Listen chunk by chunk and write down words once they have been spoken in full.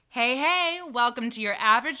Hey, welcome to your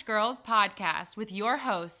Average Girls podcast with your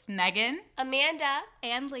hosts, Megan, Amanda,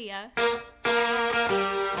 and Leah.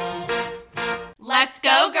 Let's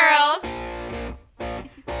go, girls!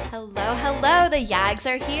 Hello, the Yags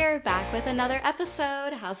are here, back with another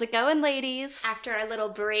episode. How's it going, ladies? after our little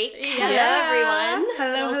break. Yeah. Hello,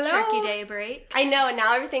 everyone. Little turkey day break. I know, and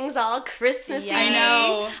now everything's all Christmassy. Yes. I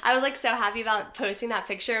know. I was like so happy about posting that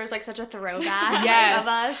picture. It was like such a throwback of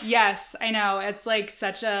us. Yes, I know. It's like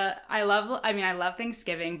such a, I love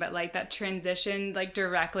Thanksgiving, but like that transition like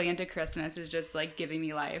directly into Christmas is just like giving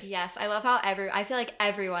me life. Yes, I love how I feel like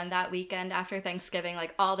everyone that weekend after Thanksgiving,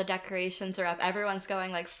 like all the decorations are up. Everyone's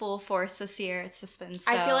going like full force this year. It's just been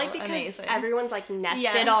so I feel like because amazing. everyone's like nested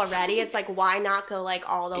Yes. already, it's like why not go like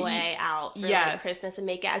all the way out for like Yes. Christmas and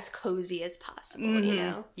make it as cozy as possible, Mhm. you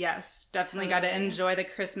know? Yes, definitely got to Totally. enjoy the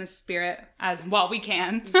Christmas spirit as well we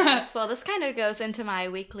can. Yes, well, this kind of goes into my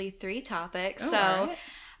weekly 3 topics. Oh, So, alright.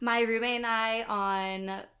 my roommate and I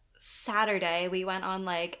on Saturday, we went on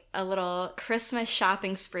like a little Christmas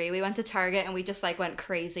shopping spree. We went to Target and we just like went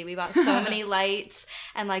crazy. We bought so many lights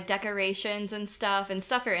and like decorations and stuff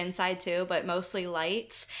for inside too, but mostly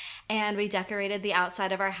lights. And we decorated the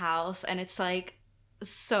outside of our house, and it's like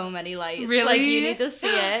so many lights. Really? Like you need to see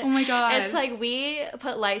it. Oh my god. It's like we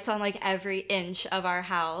put lights on like every inch of our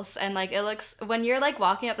house, and like it looks, when you're like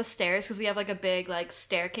walking up the stairs, because we have like a big like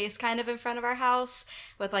staircase kind of in front of our house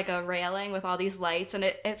with like a railing with all these lights, and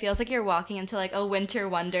it feels like you're walking into like a winter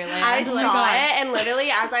wonderland. I Oh my saw God. it, and literally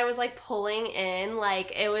as I was like pulling in,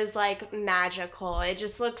 like it was like magical. It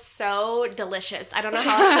just looks so delicious. I don't know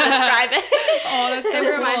how else to describe it. Oh, that's so It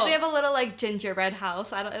reminds cool. me of a little like gingerbread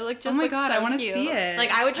house. I don't. It looked just oh my looks god, so I want to cute. see it.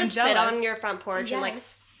 Like I would just I'm sit jealous. on your front porch and like Yes.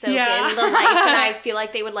 soak Yeah. in the lights, and I feel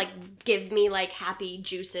like they would like give me like happy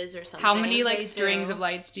juices or something. How many like They strings do. of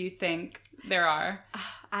lights do you think there are?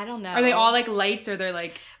 I don't know. Are they all like lights, or they're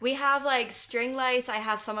like? We have like string lights. I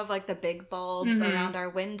have some of like the big bulbs Mhm. around our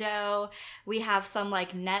window. We have some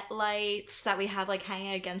like net lights that we have like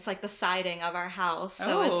hanging against like the siding of our house.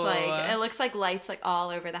 So it's Oh. like, it looks like lights like all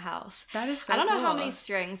over the house. That is so I don't know how cool. many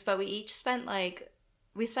strings, but we spent like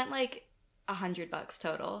 $100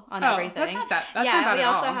 total on Oh, everything. that's not that. That's yeah, not bad and we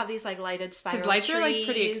at also all. have these like lighted spiral Because lights are like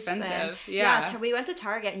pretty trees and- expensive. Yeah, Yeah. we went to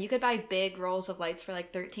Target and you could buy big rolls of lights for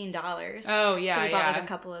like $13. Oh yeah, so we bought yeah. like a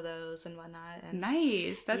couple of those and whatnot. And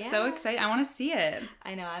Nice. That's so Yeah. exciting. I want to see it.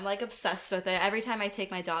 I know, I'm like obsessed with it. Every time I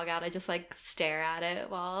take my dog out, I just like stare at it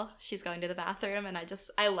while she's going to the bathroom, and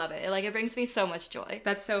I love it. It brings me so much joy.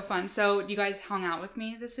 That's so fun. So you guys hung out with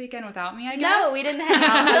me this weekend without me, I guess? No, we didn't hang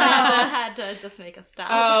out. Amanda had to just make a stop.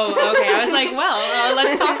 Oh, okay. I was like, well,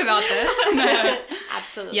 let's talk about this.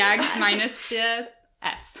 Absolutely. Yags minus the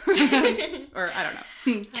S. Or I don't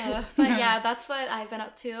know. But yeah, that's what I've been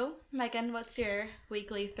up to. Megan, what's your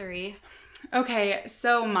weekly 3? Okay,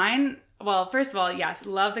 so mine, well, first of all, yes,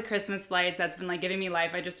 love the Christmas lights. That's been like giving me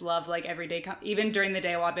life. I just love like every day, even during the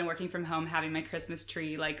day while I've been working from home, having my Christmas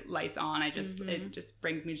tree like lights on. It just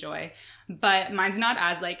brings me joy. But mine's not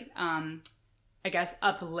as like, I guess,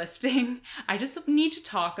 uplifting. I just need to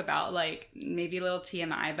talk about like maybe a little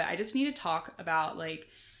TMI, but I just need to talk about like,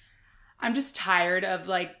 I'm just tired of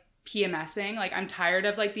like PMSing. Like I'm tired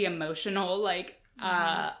of like the emotional like,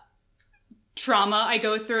 trauma I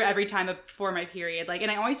go through every time before my period. Like,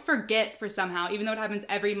 and I always forget for somehow, even though it happens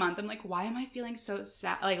every month, I'm like, why am I feeling so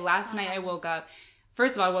sad? Like last night I woke up,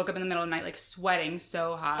 first of all, I woke up in the middle of the night, like sweating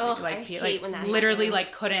so hot. Ugh, like, I hate like when that literally happens.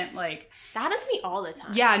 like couldn't like, That happens to me all the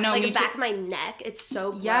time. yeah, no, like me the too. back of my neck. It's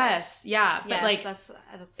so gross. Yes, yeah, but Yes, like that's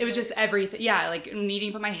it was just worse. everything. Yeah, like needing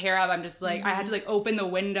to put my hair up. I'm just like I had to like open the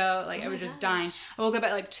window. Like I Oh was my just gosh. dying. I woke up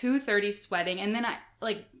at like 2:30 sweating, and then I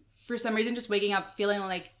like for some reason just waking up feeling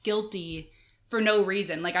like guilty for no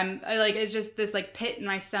reason. Like it's just this like pit in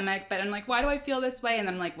my stomach. But I'm like, why do I feel this way? And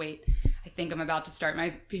then I'm like, wait, I think I'm about to start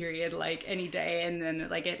my period like any day, and then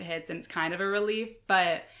like it hits, and it's kind of a relief.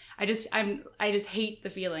 But I just hate the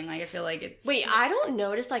feeling. Like I feel like it's Wait, I don't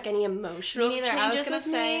notice like any emotional Me neither. I was changes gonna with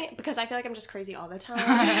say- me because I feel like I'm just crazy all the time.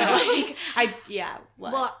 Like,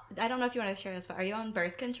 what? Well, I don't know if you want to share this, but are you on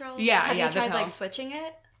birth control? Yeah, Have yeah, you the tried pill. like switching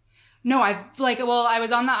it? No, I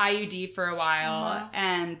was on the IUD for a while, Uh-huh.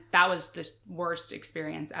 and that was the worst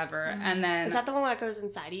experience ever. And then, Is that the one that goes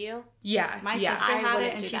inside of you? yeah, My yeah. sister I had it,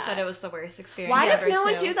 wouldn't and do she that. said it was the worst experience. Why does ever, no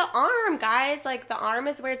one too. do the arm, guys? Like the arm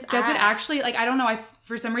is where it's Does at. it actually, like, I don't know,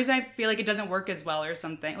 for some reason I feel like it doesn't work as well or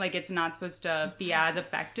something. Like it's not supposed to be as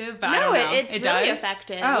effective, but I No, don't know. it's it really does?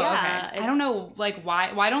 effective. Oh, Yeah, okay. I don't know, like, why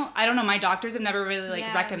I don't know. My doctors have never really, like,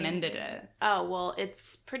 Yeah, recommended it. Oh, well,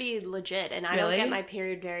 it's pretty legit, and I Really? don't get my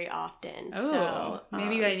period very often. Oh, so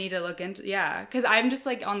maybe I need to look into, yeah. Because I'm just,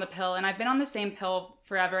 like, on the pill, and I've been on the same pill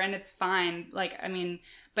forever, and it's fine. Like, I mean,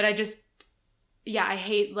 But I just, yeah, I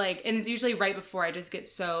hate like, and it's usually right before I just get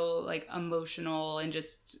so like emotional and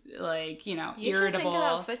just like, you know, You irritable. should think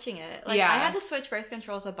about switching it. Like, Yeah. I had to switch birth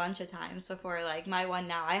controls a bunch of times before, like, my one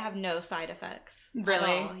now. I have no side effects.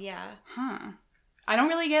 Really? At all. Yeah. Huh. I don't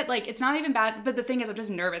really get like, it's not even bad, but the thing is I'm just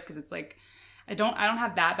nervous because it's like, I don't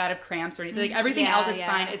have that bad of cramps or anything. Like everything else is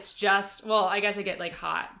fine. It's just, well, I guess I get like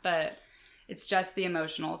hot, but it's just the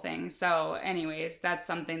emotional thing. So anyways, that's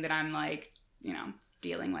something that I'm like, you know,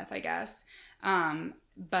 dealing with, I guess.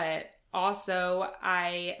 But also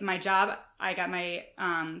I got my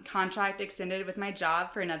contract extended with my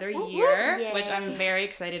job for another year, Yay. which I'm very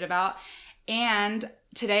excited about. And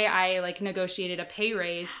today I like negotiated a pay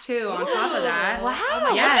raise too on top of that.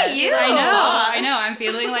 Wow. Yes, Look at you. I know. I'm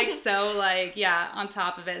feeling like so like, yeah, on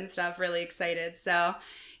top of it and stuff, really excited. So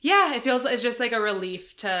yeah, it's just like a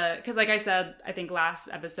relief cause like I said, I think last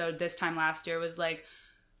episode, this time last year was like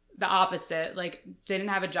the opposite, like didn't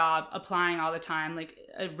have a job, applying all the time, like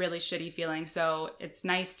a really shitty feeling. So it's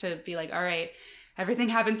nice to be like, all right, everything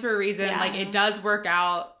happens for a reason. Yeah. Like it does work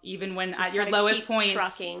out even when Just at your gotta lowest keep points,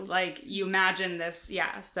 trucking. like you imagine this.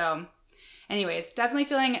 Yeah. So anyways, definitely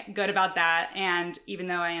feeling good about that. And even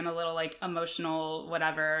though I am a little like emotional,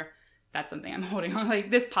 whatever, that's something I'm holding on,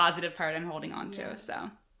 like this positive part I'm holding on to.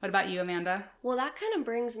 So what about you, Amanda? Well, that kind of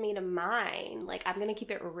brings me to mine. Like, I'm going to keep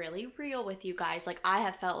it really real with you guys. Like, I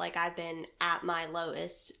have felt like I've been at my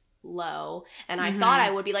lowest low, and I thought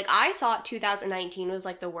I would be. Like, I thought 2019 was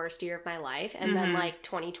like the worst year of my life, and then like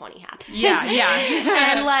 2020 happened. Yeah.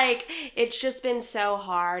 And like it's just been so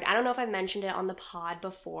hard. I don't know if I've mentioned it on the pod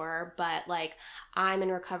before, but like I'm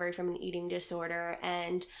in recovery from an eating disorder,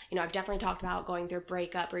 and you know, I've definitely talked about going through a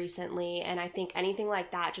breakup recently, and I think anything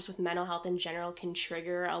like that, just with mental health in general, can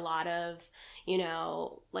trigger a lot of, you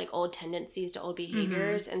know, like old tendencies to old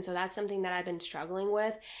behaviors. And so that's something that I've been struggling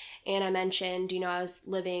with. And I mentioned, you know, I was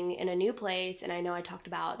living in a new place, and I know I talked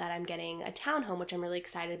about that I'm getting a townhome, which I'm really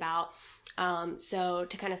excited about. So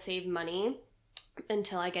to kind of save money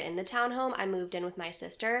until I get in the townhome, I moved in with my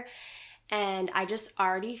sister. And I just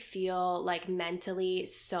already feel like mentally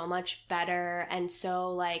so much better, and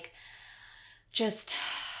so like just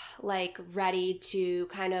like ready to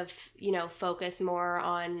kind of, you know, focus more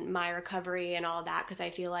on my recovery and all that, because I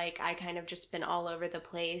feel like I kind of just been all over the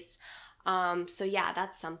place. So yeah,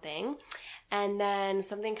 that's something. And then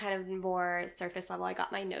something kind of more surface level, I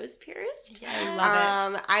got my nose pierced. Yeah, I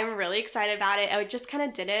love it. I'm really excited about it. I just kind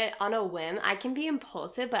of did it on a whim. I can be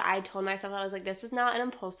impulsive, but I told myself, I was like, this is not an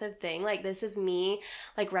impulsive thing. Like, this is me,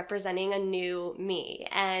 like, representing a new me.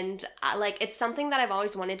 And like, it's something that I've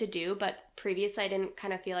always wanted to do, but previously I didn't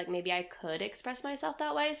kind of feel like maybe I could express myself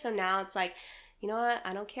that way. So now it's like, you know what?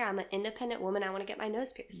 I don't care. I'm an independent woman. I want to get my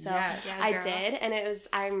nose pierced. So Yes. Yeah, I girl. did, and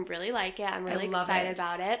I really like it. I'm really love excited it.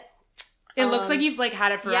 about it. It looks like you've like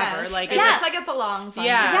had it forever. Yes. Like It it's looks like it belongs on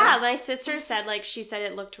Yeah. you. Yeah, my sister said, like, she said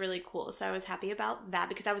it looked really cool. So I was happy about that,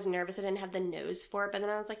 because I was nervous I didn't have the nose for it. But then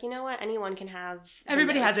I was like, you know what? Anyone can have the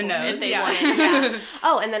Everybody has a for it nose, if they yeah. want it. Yeah.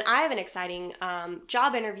 Oh, and then I have an exciting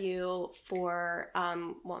job interview for, well,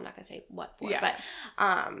 I'm not going to say what for, Yeah.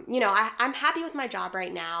 but, you know, I'm happy with my job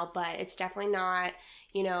right now, but it's definitely not,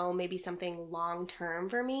 you know, maybe something long-term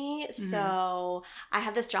for me. So I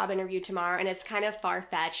have this job interview tomorrow, and it's kind of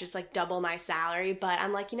far-fetched. It's like double my salary, but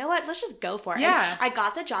I'm like, you know what? Let's just go for it. Yeah. And I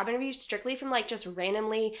got the job interview strictly from like just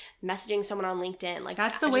randomly messaging someone on LinkedIn. Like,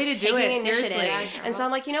 That's the just way to do taking it, initiative. seriously. Yeah, And so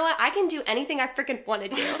I'm like, you know what? I can do anything I freaking want to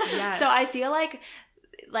do. Yes. So I feel like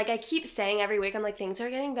I keep saying every week, I'm like, things are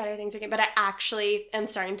getting better, but I actually am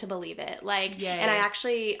starting to believe it. Like, Yay. and I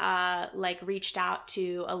actually, like, reached out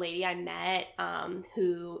to a lady I met,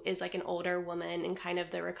 who is like an older woman in kind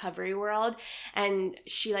of the recovery world. And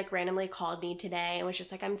she like randomly called me today and was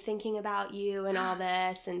just like, I'm thinking about you and all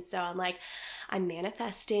this. And so I'm like, I'm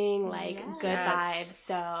manifesting like good Yes. vibes.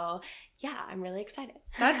 So yeah, I'm really excited.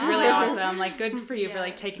 That's really awesome. Like, good for you for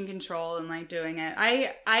like Yes. taking control and like doing it.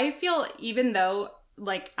 I feel, even though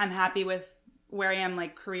like I'm happy with where I am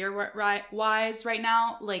like career wise right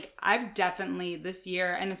now, like I've definitely this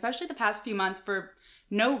year, and especially the past few months, for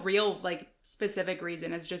no real like specific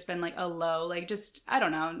reason, has just been like a low, like just, I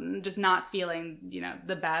don't know, just not feeling, you know,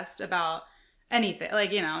 the best about anything,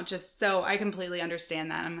 like, you know, just, so I completely understand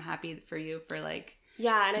that. I'm happy for you for like,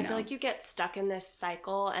 Yeah, and I you feel know. like you get stuck in this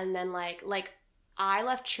cycle, and then like I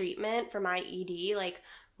left treatment for my ED like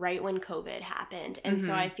right when COVID happened. And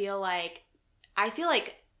so Mhm. I feel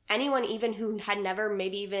like anyone even who had never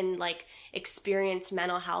maybe even like experienced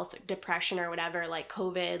mental health, depression or whatever, like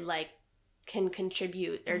COVID like can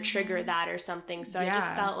contribute or trigger that or something. So I just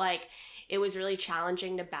Yeah. felt like it was really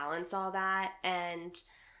challenging to balance all that. And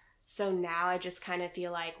so now I just kind of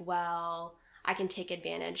feel like, well, I can take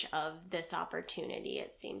advantage of this opportunity.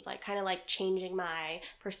 It seems like kind of like changing my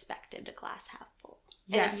perspective to glass half full.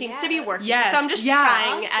 And it seems to be working. Yes. So I'm just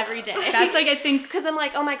trying every day. That's like, I think, because I'm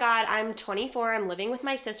like, oh my God, I'm 24. I'm living with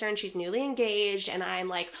my sister and she's newly engaged and I'm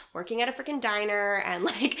like working at a freaking diner and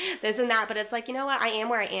like this and that. But it's like, you know what? I am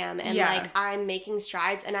where I am. And like I'm making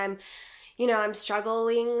strides and I'm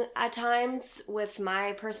struggling at times with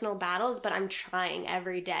my personal battles, but I'm trying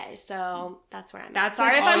every day. So that's where I'm at.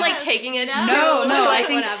 Sorry if I'm like taking it. No, like, I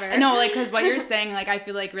think, whatever. No, like, because what you're saying, like, I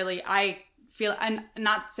feel like really, I'm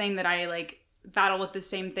not saying that I like battle with the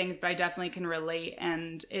same things, but I definitely can relate.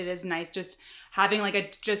 And it is nice just having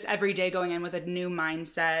like just every day going in with a new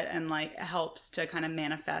mindset, and like it helps to kind of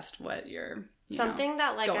manifest what you're something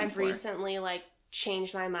that like I've for. recently like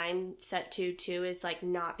changed my mindset to is like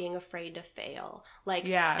not being afraid to fail, like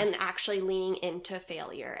and actually leaning into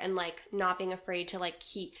failure and like not being afraid to like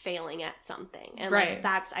keep failing at something. And like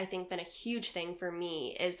that's I think been a huge thing for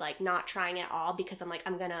me, is like not trying at all because I'm like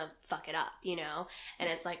I'm gonna fuck it up, and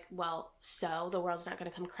it's like, well, so the world's not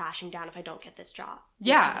gonna come crashing down if I don't get this job.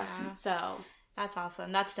 So that's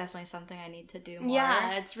awesome. That's definitely something I need to do more.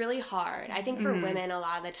 Yeah, it's really hard. I think for women a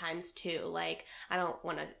lot of the times too. Like I don't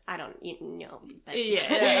but but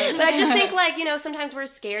I just think like, sometimes we're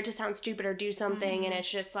scared to sound stupid or do something and it's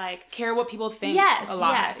just like care what people think. Yes, a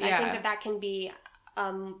lot. Yes. I think that can be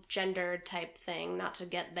gender type thing, not to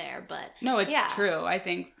get there, but no, it's true. I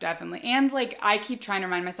think definitely. And like I keep trying to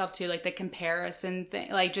remind myself too, like the comparison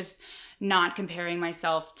thing, like just not comparing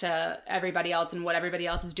myself to everybody else and what everybody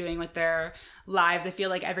else is doing with their lives. I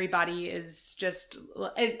feel like everybody is just,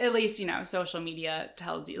 at least, social media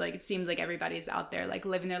tells you, like, it seems like everybody's out there, like,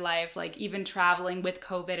 living their life, like, even traveling with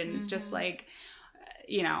COVID. And it's just like,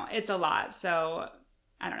 it's a lot. So,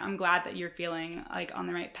 I don't know. I'm glad that you're feeling like on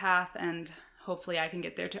the right path, and hopefully I can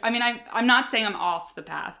get there too. I mean, I'm not saying I'm off the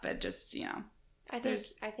path, but just, I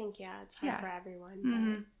think, it's hard for everyone.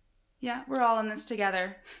 But. Yeah, we're all in this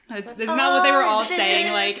together. Isn't that what they were all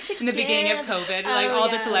saying, like, in the beginning of COVID? Like, all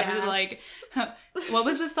the celebrities were like, what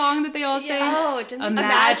was the song that they all sang?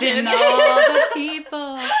 Imagine all the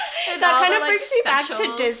people. That kind of brings me back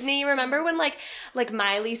to Disney. Remember when, like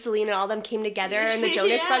Miley, Celine, and all them came together and the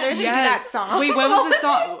Jonas Brothers to do that song? Wait, what was the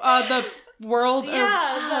song? The World of...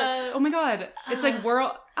 oh my God. It's like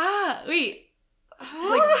World... Wait.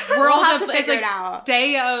 Like, World we'll have of... to figure it's like it out.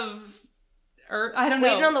 Day of... Or I don't know.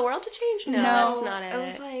 Waiting on the world to change? No, that's not it. I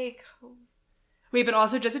was like... Wait, but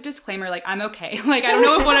also just a disclaimer, like, I'm okay. Like, I don't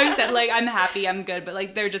know if what I've said, like, I'm happy, I'm good, but,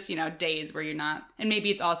 like, they're just, days where you're not. And maybe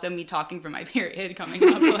it's also me talking from my period coming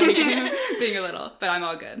up, like, being a little, but I'm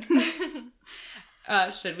all good.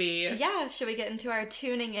 Should we? Yeah, should we get into our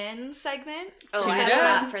tuning in segment? Oh, I have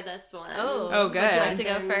that for this one. Oh, good. Would you like to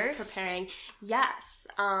go first? Preparing. Yes.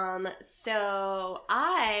 So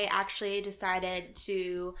I actually decided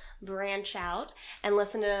to branch out and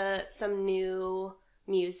listen to some new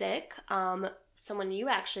music. Someone you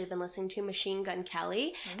actually have been listening to, Machine Gun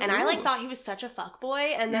Kelly. Ooh. And I thought he was such a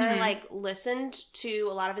fuckboy, and then I listened to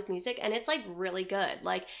a lot of his music, and it's really good.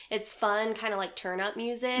 Like, it's fun, kind of turn up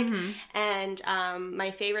music. And my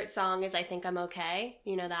favorite song is I Think I'm Okay.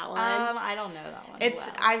 You know that one? I don't know that one.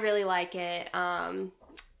 I really like it.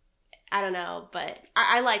 I don't know, but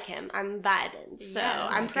I like him. I'm vibing. So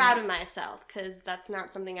I'm proud of myself, because that's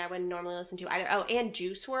not something I would normally listen to either. Oh, and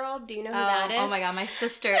Juice WRLD. Do you know who that is? Oh my God, my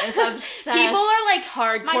sister is obsessed. People are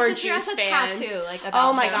hardcore my sister Juice has a fans. Tattoo, about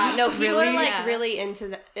oh my him. God, no, people really? are really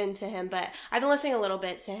into him. But I've been listening a little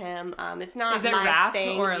bit to him. It's not is it my rap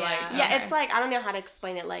thing. Or it's I don't know how to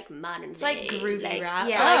explain it. Modern. It's groovy rap.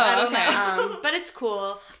 Yeah, I don't know. But it's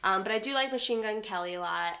cool. But I do like Machine Gun Kelly a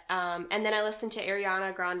lot. And then I listened to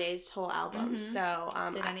Ariana Grande's whole album. So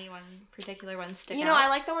did anyone particular one stick out? I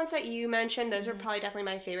like the ones that you mentioned. Those were probably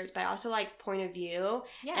definitely my favorites. But I also like Point of View.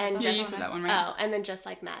 Yeah, and you used that one, right? Oh, and then Just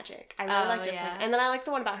Like Magic. I really like Just Like. And then I like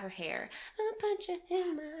the one about her hair. I'll put you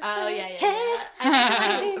in my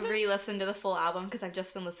I need to re-listen to the full album, because I've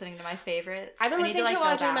just been listening to my favorites. I've been listening to it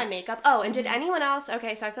while doing my makeup. Oh, and did anyone else?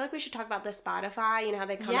 Okay, so I feel like we should talk about the Spotify. You know how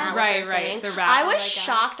they come out right, saying. The rap. I was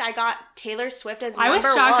shocked. I got Taylor Swift as number one. I was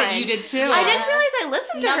shocked that you did too. I didn't realize I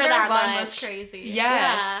listened to her that much. Number one was crazy.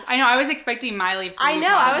 Yes, I know. I was expecting Miley. I know.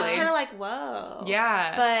 I was kind of like, whoa.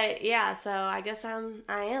 Yeah. But yeah, so I guess I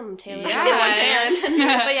am Taylor. Yeah.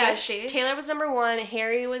 But yeah, Taylor was number one.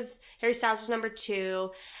 Harry Styles was number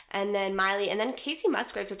two, and then Miley, and then Casey Musgraves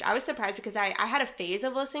Taylor Swift, which I was surprised because I had a phase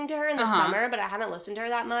of listening to her in the summer, but I haven't listened to her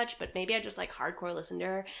that much. But maybe I just like hardcore listened to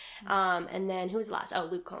her. And then who was the last? Oh,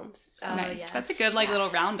 Luke Combs. So, nice. yes. That's a good little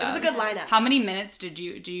roundup. It was a good lineup. How many minutes do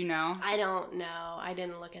you know? I don't know. I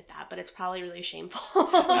didn't look at that, but it's probably really shameful.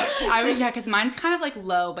 Because mine's kind of like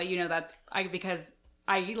low, but because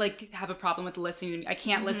I like have a problem with listening. I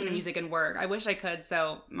can't listen to music and work. I wish I could,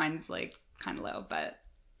 so mine's like kind of low. But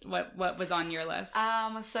what was on your list?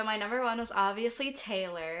 So my number 1 was obviously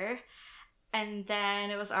Taylor, and then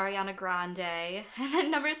it was Ariana Grande, and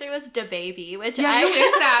then number 3 was DaBaby, which who is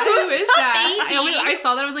that? Who is that? DaBaby? I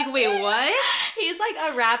saw that. I was like, wait, what? He's like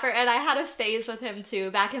a rapper, and I had a phase with him too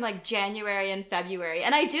back in like January and February,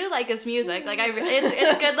 and I do like his music. Like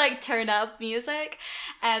it's good like turn up music,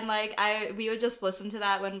 and like we would just listen to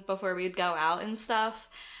that before we'd go out and stuff.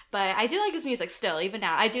 But I do like his music still, even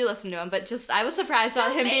now. I do listen to him, but just I was surprised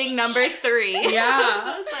about him being number 3.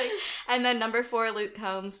 Yeah. And then number 4, Luke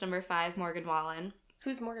Combs. Number 5, Morgan Wallen.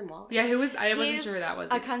 Who's Morgan Wallen? Yeah, who was? I wasn't sure who that was.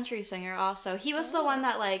 A country singer also. He was the one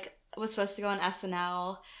that like was supposed to go on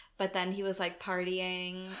SNL, but then he was like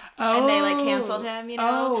partying, and they like canceled him, you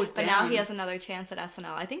know? Oh, but now he has another chance at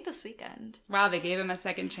SNL, I think this weekend. Wow, they gave him a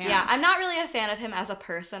second chance. Yeah, I'm not really a fan of him as a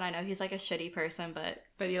person. I know he's like a shitty person, but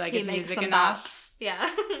you like he his makes music some enough. bops.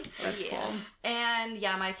 Yeah. That's cool. And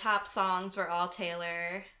yeah, my top songs were all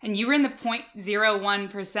Taylor. And you were in the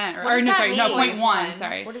 0.01%, What does that mean? 0.1,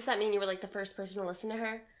 sorry. What does that mean? You were like the first person to listen to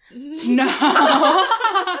her? No. Don't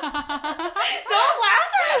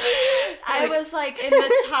laugh at me! I was like in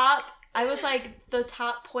the top. I was like the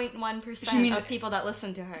top 0.1% of people that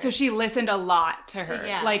listened to her. So she listened a lot to her.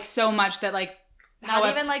 Yeah. Like so much that like not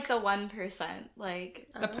even like the 1%. Like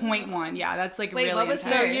the 0.1. Yeah, that's like wait, really what was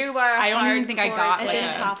intense. So you were I don't even think I got it like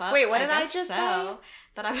didn't pop up. Wait, what did I guess just so. say?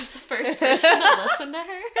 That I was the first person to listen to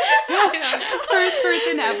her. First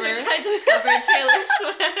person ever. I discovered Taylor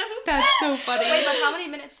Swift. That's so funny. Wait, but how many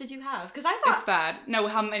minutes did you have? Because I thought it's bad. No,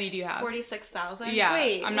 how many do you have? 46,000. Yeah,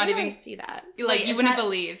 Wait, I'm not where do even I see that. like Wait, you is wouldn't that-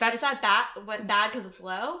 believe that's Is that bad? What bad because it's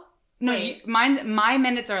low? no. Wait. My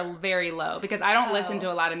minutes are very low because I don't listen Oh.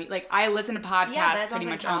 to a lot of like I listen to podcasts that pretty doesn't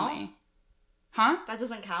much count. only. Huh? That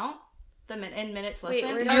doesn't count. The in minutes Wait,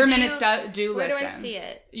 listened. where do Your you- minutes do Where listen. do I see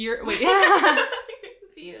it? You're wait.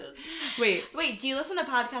 Confused. Wait. Do you listen to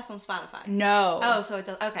podcasts on Spotify? No. Oh, so it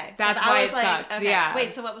does. Okay. That's so why I was it like, sucks, okay. yeah.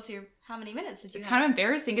 Wait, so what was how many minutes did you It's have? kind of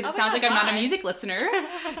embarrassing because Oh it my sounds God, like I'm not a why? music listener.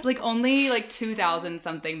 Like only like 2,000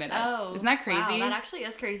 something minutes. Oh, Isn't that crazy? Wow, that actually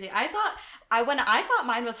is crazy. I thought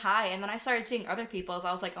mine was high, and then I started seeing other people's.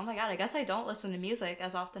 I was like, oh my God, I guess I don't listen to music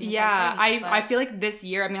as often. As Yeah, I think, I feel like this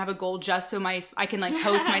year I'm gonna have a goal just so I can like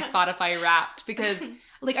post my Spotify Wrapped because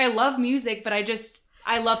like I love music, but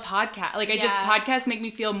I love podcasts. Like podcasts make me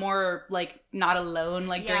feel more like not alone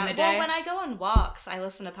like during the day. Well, when I go on walks, I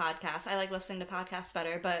listen to podcasts. I like listening to podcasts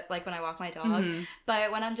better, but like when I walk my dog. Mm-hmm.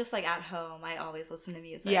 But when I'm just like at home, I always listen to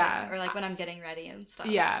music. Yeah. Or like when I'm getting ready and stuff.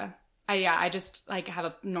 Yeah. I just like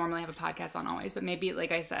normally have a podcast on always, but maybe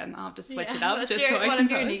like I said, I'll have to switch it up That's just so I one can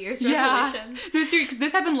of your post. New Year's Yeah. resolutions. No, seriously, because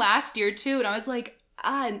this happened last year too, and I was like,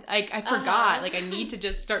 I forgot. Like I need to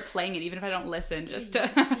just start playing it, even if I don't listen. Just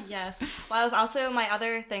to Yes. Well, I was also my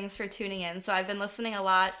other things for tuning in. So I've been listening a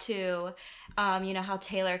lot to, you know how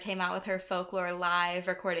Taylor came out with her Folklore Live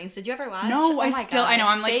recordings. Did you ever watch? No, Oh I my still God. I know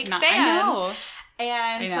I'm like Fake not, fan. I know.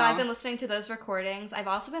 And I so know. I've been listening to those recordings. I've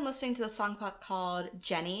also been listening to the song called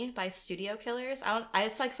Jenny by Studio Killers.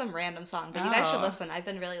 It's like some random song, but you guys should Oh. listen. I've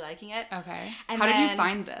been really liking it. Okay. And How did you then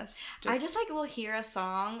find this? I just like will hear a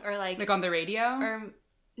song or like on the radio? or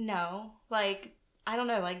no, like I don't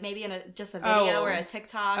know, like maybe in just a video or a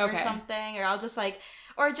TikTok or Okay. something, or I'll just like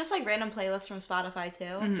or just like random playlists from Spotify too.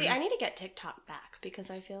 Mhm. See, I need to get TikTok back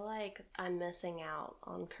because I feel like I'm missing out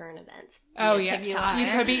on current events. Oh via yeah, TikTok. you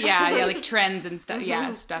could be yeah, like trends and stuff.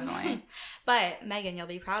 Yes, definitely. But Megan, you'll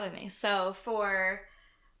be proud of me. So for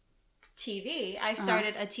TV, I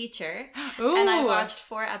started A Teacher, Ooh. and I watched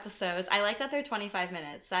 4 episodes. I like that they're 25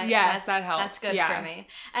 minutes. Yes, that helps. That's good Yeah. for me.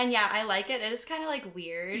 And yeah, I like it. It is kind of like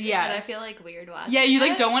weird. Yes. But I feel like weird watching. Yeah, you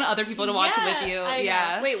like it. don't want other people to watch it with you. I know.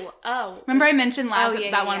 Yeah. Wait, Remember I mentioned last Oh,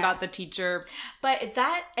 yeah, that one yeah. about the teacher. But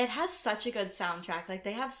it has such a good soundtrack. Like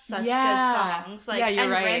they have such Yeah. good songs. Like Yeah, you're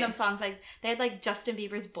and right. random songs. Like they had like Justin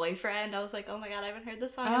Bieber's Boyfriend. I was like, oh my God, I haven't heard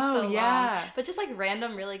this song in Oh, so yeah. long. But just like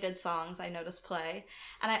random really good songs I noticed play.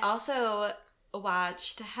 And I also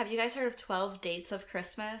watched, have you guys heard of 12 Dates of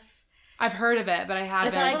Christmas? I've heard of it, but I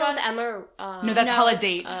haven't. It's like like on- on Emma. no, that's No, Hella it's-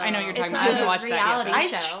 Date. I know what you're talking it's about. I haven't a watched that reality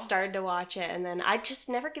yet. I show. started to watch it, and then I just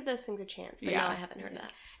never give those things a chance. But Yeah. no, I haven't heard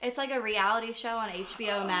that. It's like a reality show on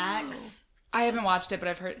HBO Max. I haven't watched it, but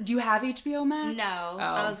I've heard. Do you have HBO Max? No, Oh.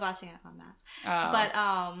 I was watching it on Max. Oh. But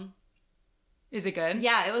Is it good?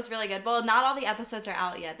 Yeah, it was really good. Well, not all the episodes are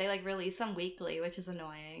out yet. They like release them weekly, which is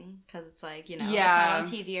annoying because it's like, you know, it's not on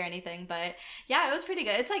TV or anything. But yeah, it was pretty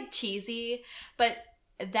good. It's like cheesy, but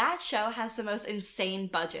that show has the most insane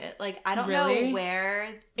budget. Like, I don't know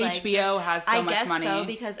where like, HBO has so much money. I guess so,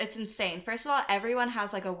 because it's insane. First of all, everyone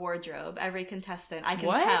has like a wardrobe. Every contestant, I can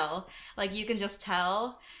tell. Like, you can just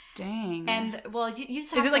tell. Dang. And well, you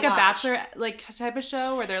just have Is it like to a watch. Bachelor like type of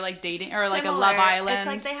show where they're like dating or like a Similar. Love Island? It's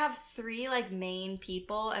like they have 3 like main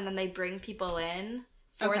people, and then they bring people in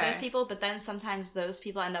for those people, but then sometimes those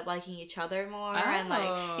people end up liking each other more. And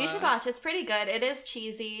like, you should watch. It's pretty good. It is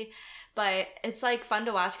cheesy, but it's like fun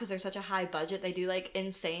to watch because they're such a high budget. They do like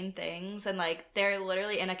insane things, and like they're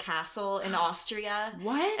literally in a castle in Austria.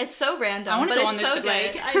 What? It's so random. I want to go on this so shit.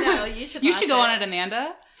 good. Like, I know you should. You watch should go it. on it,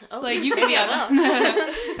 Amanda. Oh, like you maybe could I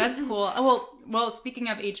will. That's cool. Well, speaking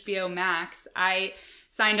of HBO Max, I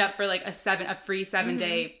signed up for like a free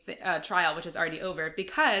 7-day trial, which is already over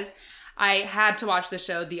because I had to watch the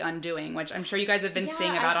show The Undoing, which I'm sure you guys have been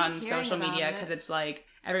seeing about on social media because it's like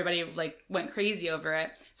everybody like went crazy over it.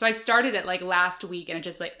 So I started it like last week, and it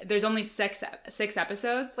just like there's only six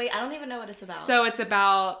episodes. Wait, I don't even know what it's about. So it's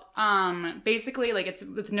about basically like it's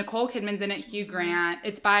with Nicole Kidman's in it, Hugh Grant.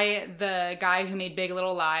 It's by the guy who made Big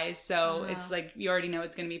Little Lies, so it's like you already know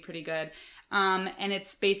it's gonna be pretty good. And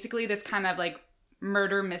it's basically this kind of like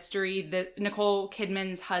murder mystery that Nicole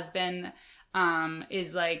Kidman's husband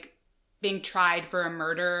is like being tried for a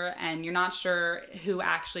murder, and you're not sure who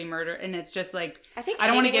actually murdered, and it's just like I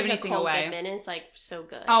don't want to give anything Nicole away. Kidman is like so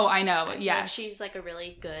good. Oh, I know. Yes, she's like a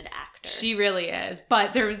really good actor. She really is.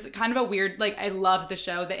 But there was kind of a weird, like, I loved the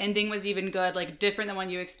show. The ending was even good, like different than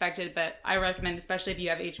what you expected. But I recommend, especially if you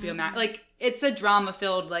have HBO Max, like it's a drama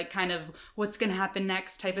filled, like kind of what's gonna happen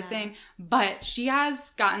next type of thing. But she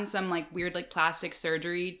has gotten some like weird, like plastic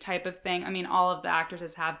surgery type of thing. I mean, all of the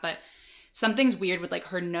actresses have, but something's weird with like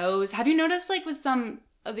her nose. Have you noticed like with some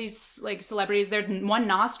of these like celebrities, their one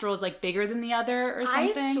nostril is like bigger than the other or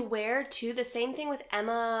something? I swear too. The same thing with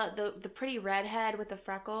Emma, the pretty redhead with the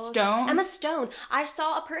freckles. Stone? Emma Stone. I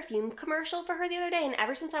saw a perfume commercial for her the other day, and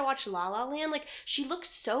ever since I watched La La Land, like she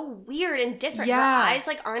looks so weird and different. Yeah. Her eyes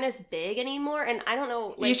like aren't as big anymore, and I don't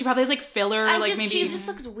know. Like, yeah, she probably has like filler, she just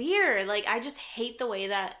looks weird. Like I just hate the way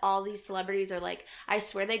that all these celebrities are like. I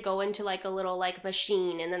swear they go into like a little like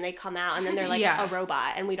machine, and then they come out, and then they're like a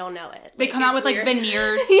robot, and we don't know it. They like, come out with weird. like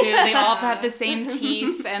veneers too. They all have the same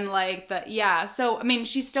teeth and like so I mean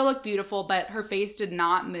she still looked beautiful, but her face did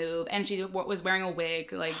not move, and she was wearing a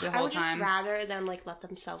wig like the whole time. I would just rather them like let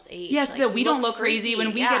themselves age. Yes, like, that we don't look freaky. crazy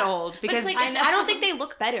when we get old, because but it's like, I don't think they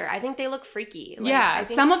look better. I think they look freaky. Like, yeah, I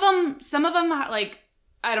think some of them like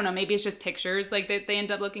I don't know, maybe it's just pictures like they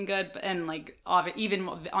end up looking good, and like even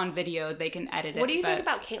on video they can edit it. What do you think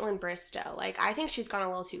about Caitlin Bristow? Like I think she's gone a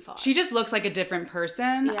little too far. She just looks like a different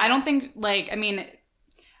person. Yeah. I don't think like I mean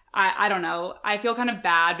I don't know. I feel kind of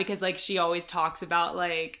bad because like she always talks about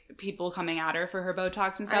like people coming at her for her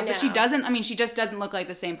Botox and stuff, but she doesn't. I mean, she just doesn't look like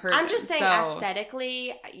the same person. I'm just saying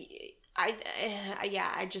aesthetically,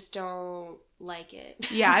 I just don't like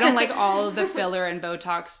it. Yeah, I don't like all of the filler and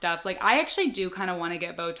Botox stuff. Like, I actually do kind of want to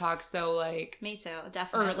get Botox though. Like, me too,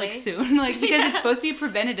 definitely. Or like soon, like because it's supposed to be a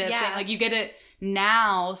preventative thing. Like you get it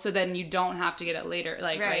now, so then you don't have to get it later.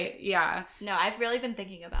 Like, right? Yeah. No, I've really been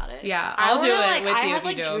thinking about it. Yeah, I'll do it like, with I you have if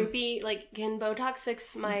like you do. Droopy. Like, can Botox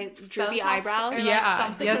fix my droopy Botox eyebrows? or, like,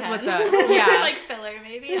 yeah, that's what the like filler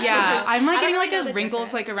maybe. Yeah, I'm like getting really like a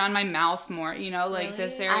wrinkles like around my mouth more. You know, like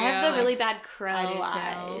this area. I have the like, really bad crow I do too.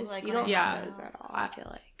 eyes. Like, you don't yeah. have those at all. I feel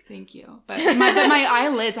like. Thank you. But my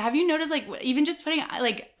eyelids, have you noticed like even just putting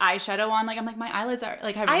like eyeshadow on, like I'm like my eyelids are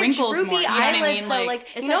like have wrinkles droopy more. You know eyelids, what I mean? though,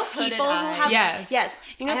 Like you know people who have yes.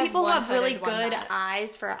 You know people who have really good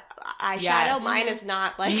eyes for eyeshadow. Yes. Mine is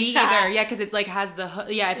not like me that. either. Yeah, because it's like has the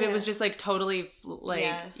if it was just like totally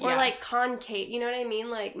like or like concave. You know what I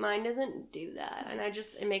mean? Like mine doesn't do that, and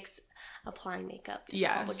it makes applying makeup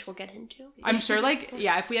difficult, which we'll get into. I'm sure like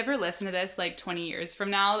if we ever listen to this like 20 years from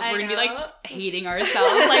now, we're gonna be like hating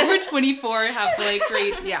ourselves. Like we're 24, have like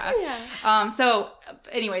great so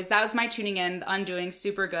anyways, that was my tuning in. The Undoing,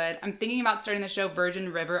 super good. I'm thinking about starting the show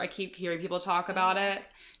Virgin River. I keep hearing people talk about it.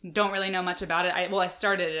 Don't really know much about it. I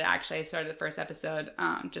started it actually. I started the first episode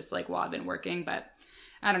just like while I've been working, but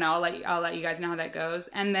I don't know. I'll let you guys know how that goes.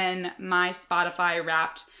 And then my Spotify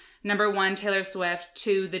Wrapped: number 1, Taylor Swift;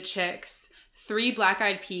 2, The Chicks; 3, Black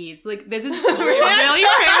Eyed Peas. Like, this is really random.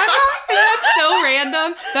 That's so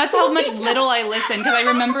random. That's how much little I listen, because I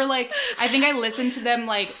remember, like, I think I listened to them,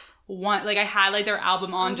 like, one, like, I had, like, their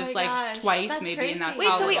album on just, like, twice, maybe, crazy. And that's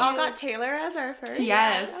Wait, so we all got Taylor as our first?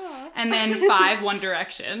 Yes. Oh. And then 5, One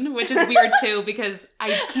Direction, which is weird too because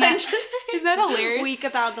I can't. Is that hilarious? Week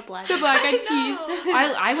about the Black Eyed Peas.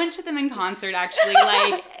 I went to them in concert actually,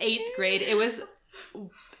 like 8th grade. It was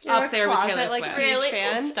up there with Taylor Swift. Really?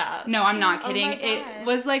 Fan? Stop. No, I'm not kidding. Oh my God. It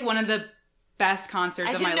was like one of the best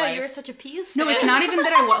concerts of my life. I didn't know you were such a Peas fan. No, it's not even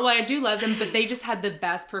that I do love them, but they just had the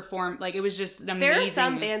best like it was just amazing. There are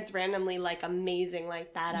some bands randomly like amazing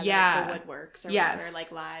like that out of the woodworks or whatever,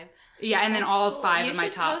 like live. Yeah, and then all 5 of my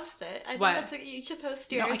top. Post it. I what? Think you should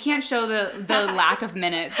post yours. No, I can't show the lack of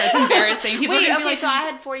minutes. That's embarrassing. People Wait, okay, so I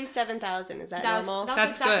had 47,000. Is that normal?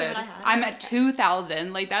 That's exactly good. What I had. I'm at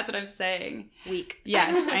 2,000. Like that's what I'm saying. Weak.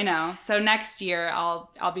 Yes, I know. So next year I'll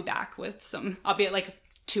be back with some. I'll be at like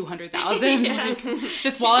 200,000. Yeah.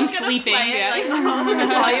 Just while I'm sleeping. Like the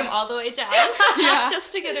volume all the way down.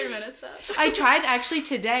 Just to get her minutes up. I tried actually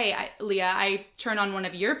today, Leah. I turned on one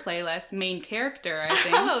of your playlists, Main Character, I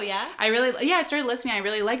think. Oh, yeah? I started listening. I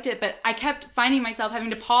really liked it, but I kept finding myself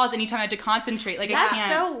having to pause anytime I had to concentrate. Like That's I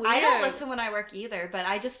can't. so weird. I don't listen when I work either, but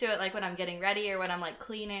I just do it like when I'm getting ready or when I'm like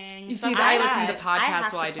cleaning. You see, I listen to the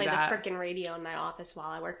podcast while I do that. I have to play the freaking radio in my office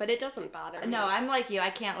while I work, but it doesn't bother me. No, I'm like you.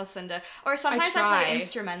 I can't listen to, or sometimes I play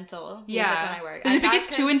instrumental music when I work. And if it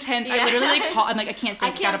gets too intense, I literally like pause. I'm like, I can't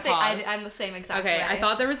think. Gotta pause. I'm the same exact way. Okay, I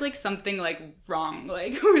thought there was like something like wrong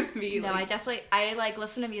like with me. No, I like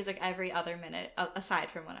listen to music every other minute aside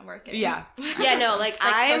from when I'm working. Yeah. Yeah, no, like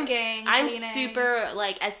I'm cleaning. super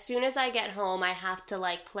like as soon as I get home, I have to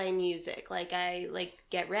like play music. Like I like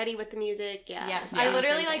get ready with the music. Yeah. Yes. I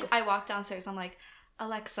literally like I walk downstairs. I'm like,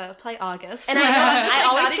 Alexa, play August. And I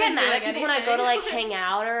always get mad at people when I go to like hang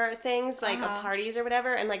out or things like parties or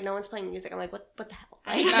whatever, and like no one's playing music. I'm like, what the hell?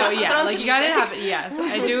 Like, oh yeah, like you gotta have it. Yes,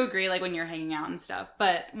 I do agree. Like when you're hanging out and stuff,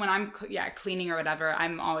 but when I'm cleaning or whatever,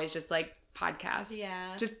 I'm always just like podcasts.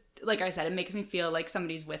 Yeah. Just like I said, it makes me feel like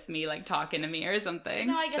somebody's with me, like talking to me or something.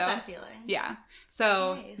 No, I get that feeling. Yeah.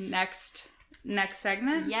 So next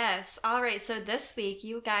segment? Yes. All right. So this week,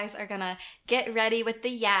 you guys are going to get ready with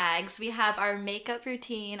the Yags. We have our makeup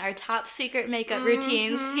routine, our top secret makeup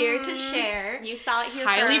routines here to share. You saw it here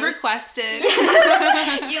Highly first. requested.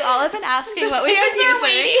 You all have been asking what we've been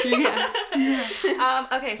using.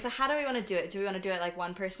 Yes. Okay. So how do we want to do it? Do we want to do it like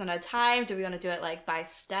one person at a time? Do we want to do it like by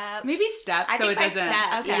steps? Maybe steps. I think by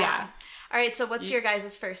step. Okay. Yeah. All right. So what's your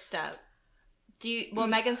guys' first step?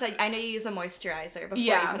 Megan said, I know you use a moisturizer before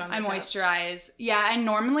you put on makeup. I moisturize. Yeah, I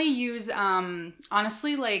normally use,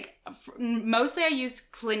 honestly, like, mostly I use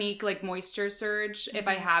Clinique, like, Moisture Surge if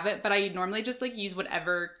I have it, but I normally just, like, use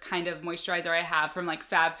whatever kind of moisturizer I have from, like,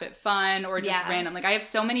 FabFitFun or just random. Like, I have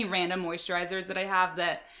so many random moisturizers that I have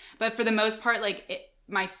but for the most part, like,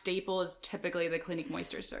 my staple is typically the Clinique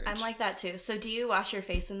Moisture Surge. I'm like that, too. So do you wash your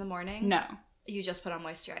face in the morning? No. You just put on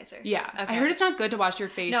moisturizer. Yeah. Okay. I heard it's not good to wash your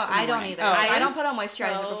face. No, I don't either. Oh. I don't put on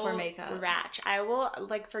moisturizer before makeup. Ratch. I will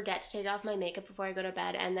like forget to take off my makeup before I go to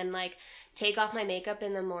bed, and then like take off my makeup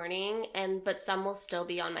in the morning, but some will still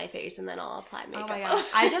be on my face, and then I'll apply makeup. Oh my god,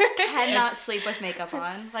 I just cannot sleep with makeup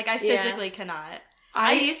on. Like I physically cannot.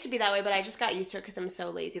 I used to be that way, but I just got used to it because I'm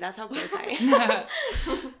so lazy. That's how gross I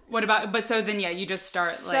am. What about, but so then, you just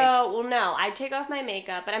start like. So, no, I take off my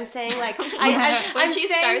makeup, but I'm saying like.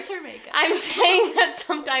 starts her makeup. I'm saying that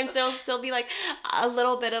sometimes there'll still be like a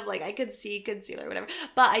little bit of like, I could see concealer or whatever.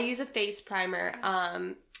 But I use a face primer.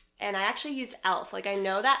 And I actually use e.l.f. Like, I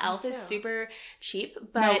know that e.l.f. is super cheap,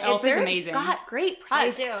 but e.l.f. is amazing. Got great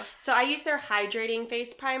products. They do. So I use their hydrating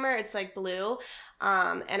face primer. It's like blue.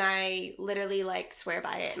 And I literally like swear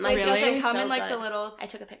by it. Like, does it come in like the little? I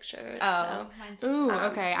took a picture. Oh, so. Ooh,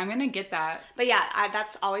 okay. I'm gonna get that. But yeah,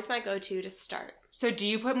 that's always my go-to to start. So do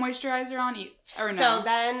you put moisturizer on or no? So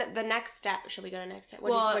then the next step, should we go to next step?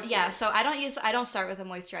 What's yours? So I don't start with a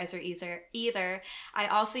moisturizer either. I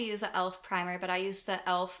also use the e.l.f. primer, but I use the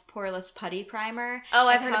e.l.f. Poreless Putty Primer. Oh,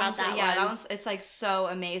 I've heard about that one. Yeah, that one's, it's like so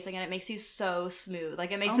amazing, and it makes you so smooth.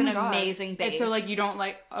 Like it makes an amazing base. And so like you don't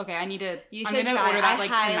like, okay, I'm gonna try. order that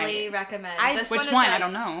like I highly tonight. recommend. Which one? I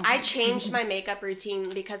don't know. I changed my makeup routine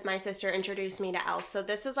because my sister introduced me to e.l.f. So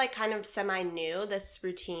this is like kind of semi-new, this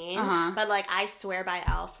routine. But like I swear by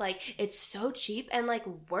e.l.f. Like it's so cheap and like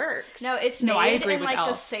works. No, it's made I agree in with like e.l.f.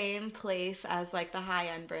 the same place as like the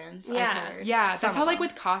high-end brands. Yeah. Yeah, that's how like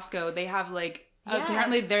with Costco, they have like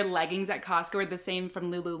apparently their leggings at Costco are the same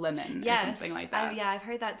from Lululemon or something like that. I've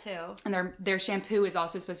heard that too. And their shampoo is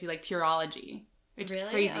also supposed to be like Pureology. It's really?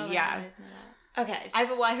 crazy, yeah. Okay.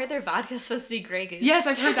 I heard their vodka's supposed to be Grey Goose. Yes,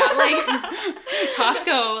 I've heard that. Like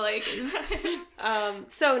Costco, like.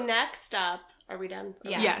 So next up, Are we done?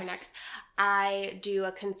 Yeah. Yes. Next, I do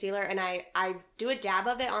a concealer, and I do a dab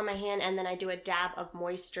of it on my hand, and then I do a dab of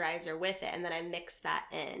moisturizer with it, and then I mix that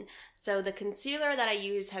in. So the concealer that I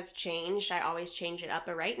use has changed. I always change it up,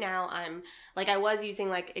 but right now I was using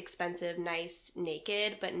like expensive, nice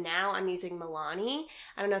Naked, but now I'm using Milani.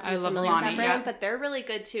 I don't know if you're familiar with that brand, but they're really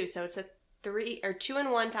good too. So it's a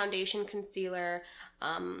 2-in-1 foundation concealer,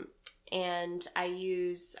 and I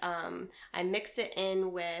use I mix it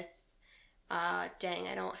in with I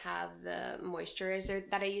don't have the moisturizer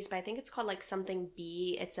that I use, but I think it's called like something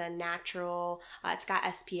B. It's a natural, it's got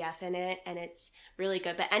SPF in it, and it's really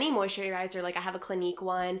good. But any moisturizer, like I have a Clinique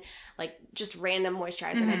one, like just random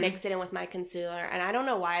moisturizer, and I mix it in with my concealer. And I don't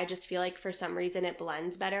know why, I just feel like for some reason it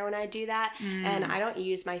blends better when I do that. And I don't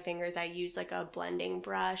use my fingers. I use like a blending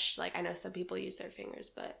brush. Like I know some people use their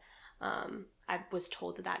fingers, but I was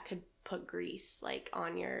told that could put grease like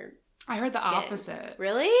on your I heard the skin. opposite.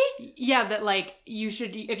 Really? Yeah, that like you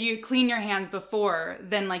should, if you clean your hands before,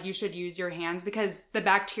 then like you should use your hands because the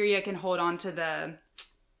bacteria can hold on to the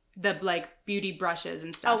like beauty brushes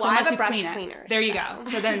and stuff. Oh, well, I have a brush clean cleaner. There you go.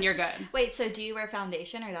 So then you're good. Wait, so do you wear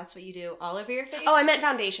foundation, or that's what you do all over your face? Oh, I meant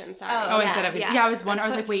foundation. Sorry. Oh, instead of I was wondering. I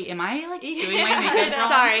was like, wait, am I like doing my makeup wrong?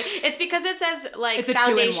 Sorry, it's because it says like It's a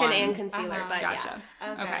foundation 2-in-1. and concealer, but Gotcha.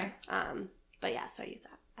 Okay. Okay. but yeah, so I use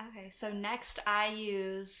that. Okay, so next I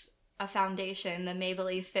use a foundation, the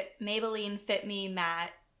Maybelline Fit Me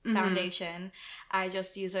Matte foundation. I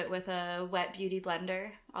just use it with a wet beauty blender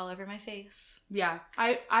all over my face. Yeah,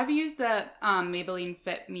 I've used the Maybelline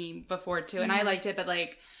Fit Me before too, and I liked it, but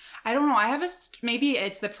like I don't know. I have maybe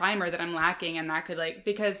it's the primer that I'm lacking, and that could like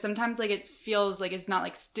because sometimes like it feels like it's not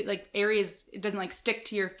like like areas it doesn't like stick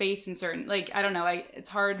to your face in certain like I don't know.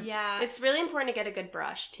 It's hard. Yeah, it's really important to get a good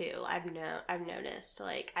brush too. I've noticed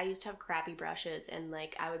like I used to have crappy brushes and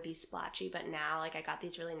like I would be splotchy, but now like I got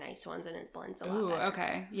these really nice ones and it blends a lot better.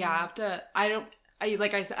 Okay. Yeah, I have to.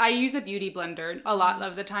 Like I said, I use a beauty blender a lot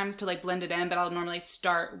of the times to like blend it in, but I'll normally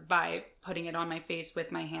start by putting it on my face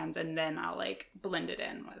with my hands and then I'll like blend it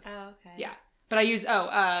in with. Oh, okay. Yeah. But I use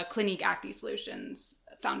Clinique Acne Solutions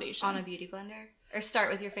foundation. On a beauty blender? Or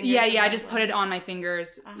start with your fingers? Yeah, I just put it on my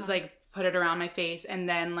fingers, like put it around my face, and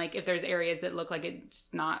then like if there's areas that look like it's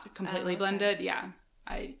not completely blended,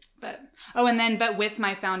 but with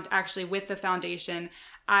with the foundation,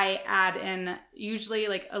 I add in usually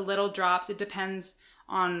like a little drops. It depends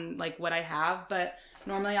on like what I have, but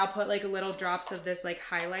normally I'll put like little drops of this like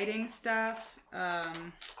highlighting stuff.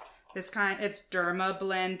 It's Derma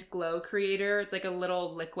Blend Glow Creator. It's like a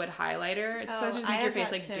little liquid highlighter. It's supposed to make your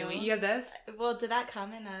face like dewy. You have this? Well, did that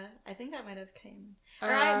come in I think that might have came. Or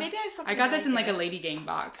maybe I have something. I got this in like a Lady Gang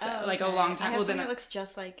box, like a long time. I have something that looks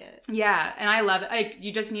just like it. Yeah, and I love it. Like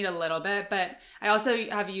you just need a little bit, but I also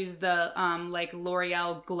have used the like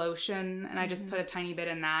L'Oreal Glotion, and I just put a tiny bit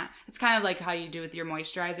in that. It's kind of like how you do with your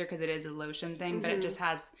moisturizer because it is a lotion thing, but it just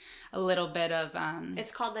has a little bit of.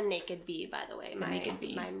 It's called the Naked Bee, by the way. Naked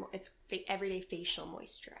Bee. It's everyday facial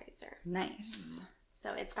moisturizer. Nice.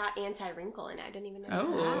 So it's got anti-wrinkle in it. I didn't even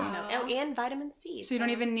know that. So, and vitamin C. So you don't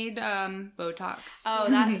even need Botox. Oh,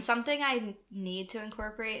 that's something I need to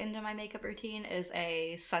incorporate into my makeup routine is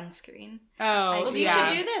a sunscreen. Oh, well, you should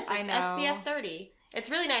do this. It's SPF 30. It's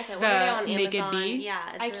really nice. I ordered it on Amazon. Bee? Yeah,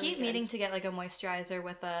 I really keep meaning to get like a moisturizer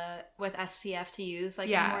with SPF to use like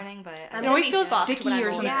in the morning, but it always feels sticky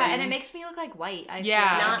or something. Yeah, and it makes me look like white.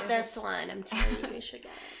 Not this one. I'm telling you, you should get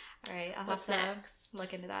it. All right, I'll have to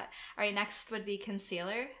look into that. All right, next would be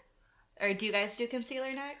concealer. Or do you guys do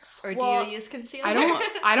concealer next? Or do you use concealer?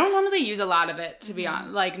 I don't normally use a lot of it, to be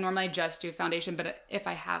honest. Like, normally I just do foundation, but if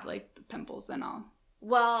I have, like, pimples, then I'll...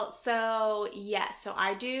 Well, so, yes. So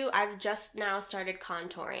I've just now started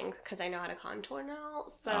contouring because I know how to contour now.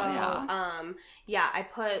 So, I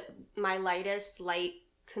put my lightest light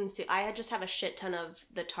I just have a shit ton of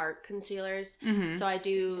the Tarte concealers. So I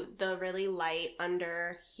do the really light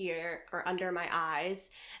under here or under my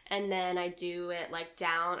eyes, and then I do it like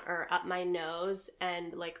down or up my nose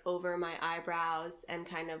and like over my eyebrows and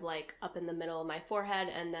kind of like up in the middle of my forehead,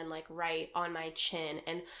 and then like right on my chin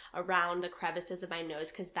and around the crevices of my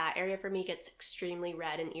nose, because that area for me gets extremely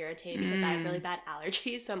red and irritated because I have really bad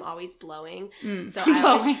allergies, so I'm always blowing. So I'm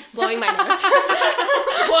always blowing my nose.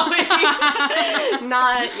 Blowing.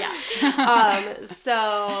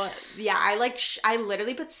 I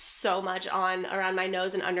literally put so much on around my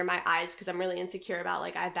nose and under my eyes because I'm really insecure about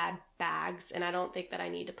like I have bad bags, and I don't think that I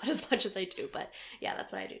need to put as much as I do, but yeah,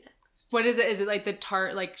 that's what I do next. What is it? Is it like the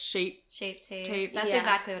Tarte like shape tape? That's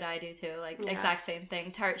exactly what I do too. Like exact same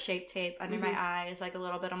thing. Tarte shape tape under my eyes, like a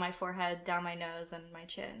little bit on my forehead, down my nose, and my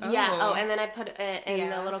chin. And then I put it in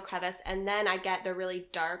the little crevice, and then I get the really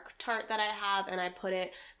dark Tarte that I have, and I put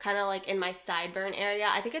it kind of like in my sideburn area.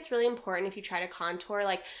 I think it's really important if you try to contour,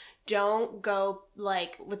 like, don't go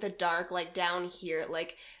like with the dark like down here,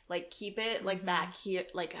 like keep it like back here,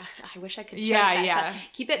 like I wish I could stuff.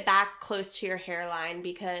 Keep it back close to your hairline,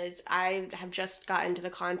 because I have just gotten to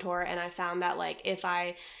the contour and I found that like if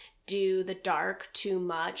I do the dark too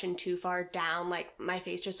much and too far down, like my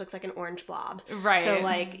face just looks like an orange blob. Right. So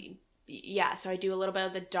like so I do a little bit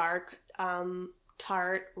of the dark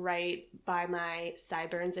Tarte right by my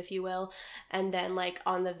sideburns, if you will, and then like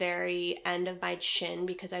on the very end of my chin,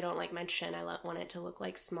 because I don't like my chin, I want it to look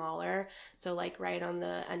like smaller, so like right on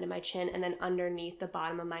the end of my chin, and then underneath the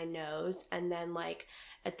bottom of my nose, and then like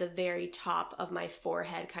at the very top of my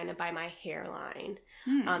forehead, kind of by my hairline.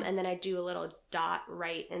 And then I do a little dot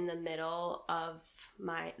right in the middle of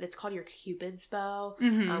it's called your Cupid's bow,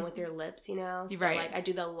 with your lips, you know. So like I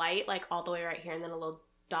do the light like all the way right here, and then a little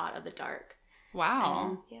dot of the dark.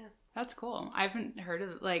 Wow. That's cool. I haven't heard of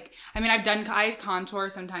it. Like, I mean, I contour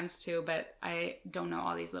sometimes too, but I don't know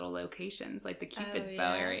all these little locations, like the Cupid's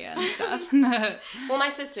bow area and stuff. Well, my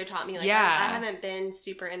sister taught me. Like, I haven't been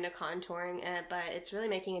super into contouring, but it's really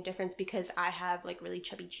making a difference because I have like really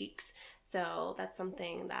chubby cheeks. So that's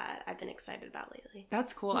something that I've been excited about lately.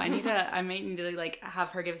 That's cool. I might need to like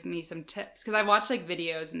have her give me some tips, because I watch like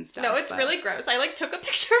videos and stuff. No, it's really gross. I like took a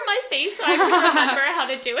picture of my face so I can remember how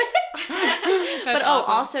to do it. But awesome.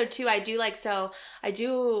 Also too, I do like, I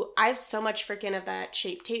have so much freaking of that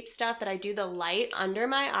shape tape stuff that I do the light under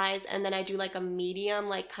my eyes, and then I do like a medium,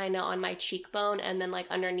 like kind of on my cheekbone, and then like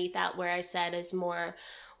underneath that where I said is more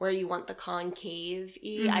where you want the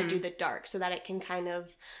concave-y, I do the dark so that it can kind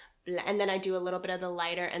of, and then I do a little bit of the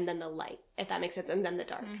lighter and then the light, if that makes sense, and then the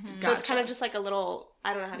dark. So it's kind of just like a little,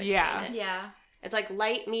 I don't know how to explain it. Yeah. It's like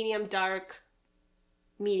light, medium, dark,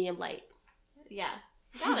 medium, light. Yeah.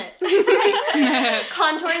 Got it.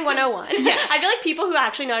 Contouring 101. Yes. I feel like people who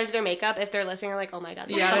actually know how to do their makeup, if they're listening, are like, oh my god,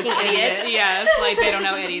 these fucking idiots. Yes, like they don't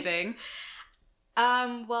know anything.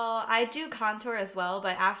 Well, I do contour as well,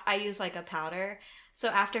 but I use like a powder. So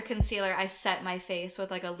after concealer, I set my face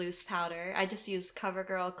with like a loose powder. I just use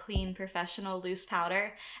CoverGirl Clean Professional Loose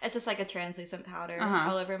Powder. It's just like a translucent powder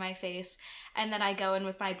all over my face. And then I go in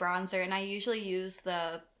with my bronzer, and I usually use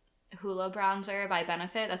the Hoola bronzer by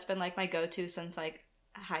Benefit. That's been like my go-to since like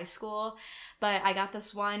high school. But I got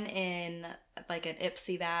this one in like an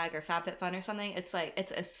Ipsy bag or FabFitFun or something. It's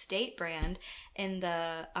a State brand in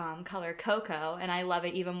the color Cocoa, and I love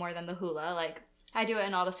it even more than the Hoola. Like, I do it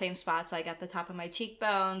in all the same spots, like at the top of my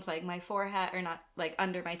cheekbones, like my forehead, or not, like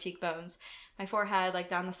under my cheekbones, my forehead, like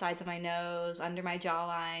down the sides of my nose, under my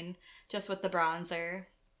jawline, just with the bronzer.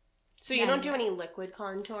 So you don't do any liquid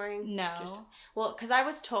contouring? No. Well, because I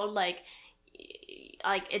was told, like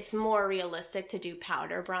it's more realistic to do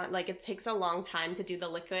powder bronze. Like, it takes a long time to do the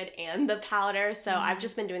liquid and the powder. So I've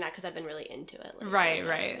just been doing that because I've been really into it lately.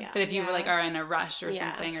 Right. Yeah. But if you like are in a rush or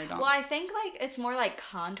something, or don't. Well, I think like it's more like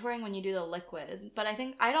contouring when you do the liquid. But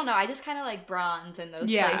I don't know. I just kind of like bronze in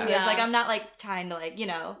those places. Yeah. Like, I'm not like trying to like,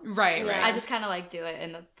 Right. I just kind of like do it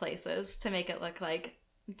in the places to make it look like,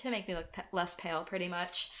 to make me look less pale, pretty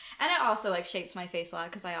much. And it also like shapes my face a lot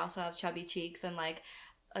because I also have chubby cheeks and like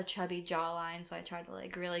a chubby jawline, so I try to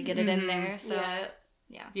like really get it in there. So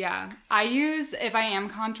yeah. I use, if I am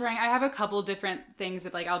contouring, I have a couple different things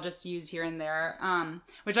that like I'll just use here and there,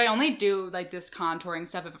 which I only do like this contouring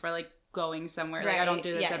stuff if we're like going somewhere. Like, I don't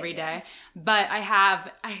do this every day. But I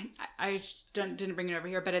have, I didn't bring it over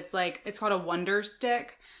here, but it's called a Wonder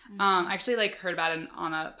Stick. I actually like heard about it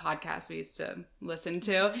on a podcast we used to listen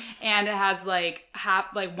to, and it has like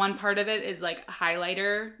one part of it is like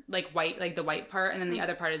highlighter, like white, like the white part, and then the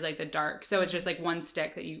other part is like the dark. So it's just like one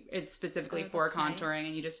stick that is specifically for contouring, nice.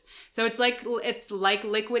 And you just, so it's like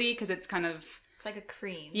liquidy because it's kind of, it's like a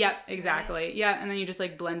cream. Yep, exactly. Right? Yeah, and then you just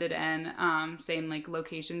like blend it in, same like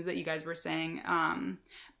locations that you guys were saying.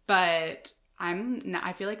 But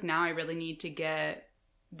I feel like now I really need to get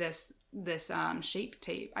this shape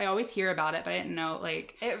tape. I always hear about it, but I didn't know,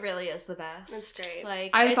 like, it really is the best. It's great.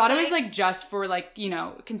 Like, I thought it was like just for like,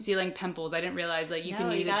 concealing pimples. I didn't realize like you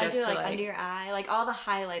can use it just to like under your eye, like all the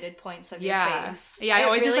highlighted points of your face. Yeah, I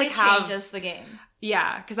always really just like changes the game.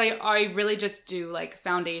 Yeah, because I really just do like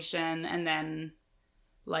foundation and then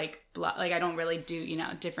like like I don't really do, you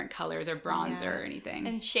know, different colors or bronze or anything.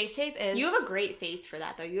 And Shape Tape is... You have a great face for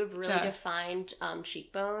that, though. You have really defined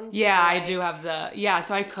cheekbones. Yeah, like... I do have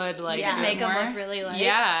so I could, like, do make it more. them look really, like...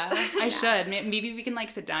 Yeah, I should. Maybe we can,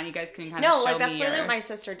 like, sit down. You guys can kind of show me. No, like, that's literally what my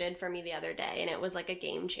sister did for me the other day, and it was, like, a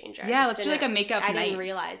game changer. Yeah, let's do, like, a makeup night. I didn't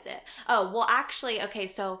realize it. Oh, well, actually, okay,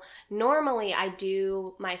 so normally I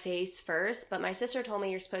do my face first, but my sister told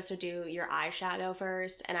me you're supposed to do your eyeshadow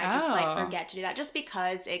first, and I just, like, forget to do that, just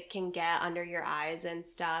because it can get under your eyes and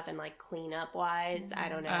stuff, and like cleanup wise, I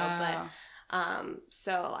don't know, but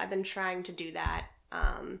so I've been trying to do that,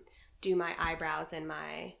 do my eyebrows and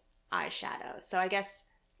my eyeshadow. So I guess,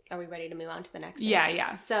 are we ready to move on to the next thing?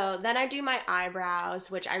 Yeah. So then I do my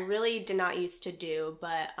eyebrows, which I really did not used to do,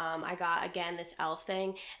 but I got, again, this e.l.f.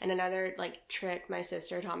 thing. And another, like, trick my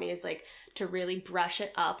sister taught me is, like, to really brush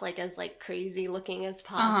it up, like, as, like, crazy looking as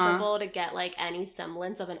possible to get, like, any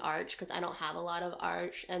semblance of an arch, because I don't have a lot of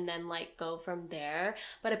arch, and then, like, go from there.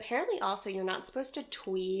 But apparently also you're not supposed to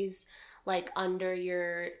tweeze, like, under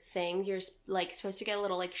your thing. You're, like, supposed to get a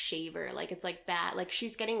little, like, shaver. Like, it's, like, that. Like,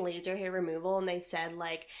 she's getting laser hair removal, and they said,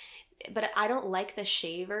 like... But I don't like the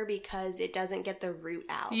shaver because it doesn't get the root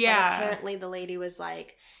out. Yeah. But apparently the lady was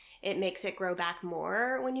like, it makes it grow back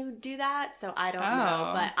more when you do that. So I don't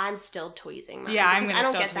know. But I'm still tweezing mine. Yeah, I'm going to I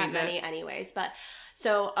don't still get that tweeze many it. anyways. But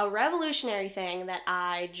so a revolutionary thing that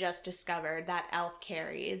I just discovered that e.l.f.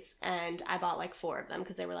 carries, and I bought like 4 of them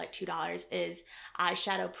because they were like $2, is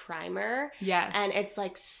eyeshadow primer. Yes. And it's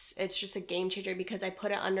like, it's just a game changer because I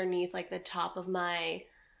put it underneath like the top of my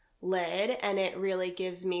lid, and it really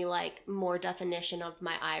gives me like more definition of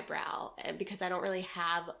my eyebrow because I don't really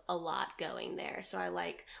have a lot going there. So I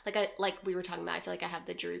like we were talking about, I feel like I have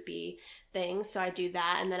the droopy thing, so I do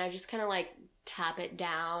that, and then I just kind of like tap it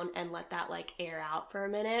down and let that like air out for a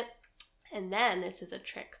minute. And then this is a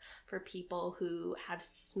trick for people who have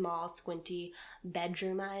small, squinty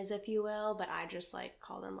bedroom eyes, if you will, but I just like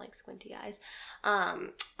call them like squinty eyes.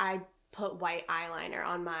 I put white eyeliner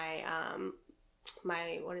on my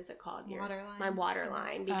what is it called here? Waterline. My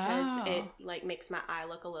waterline, because it like makes my eye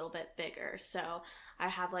look a little bit bigger. So I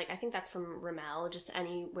have like, I think that's from Rimmel, just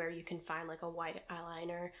anywhere you can find like a white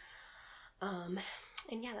eyeliner.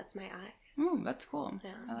 And yeah, that's my eyes. Oh, that's cool.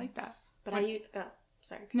 Yeah. I like that. But I use,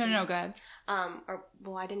 sorry. No, go ahead.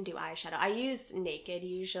 I didn't do eyeshadow. I use Naked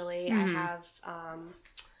usually. Mm-hmm. I have,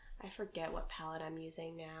 I forget what palette I'm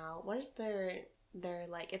using now. What is their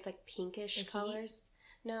like, it's like pinkish colors.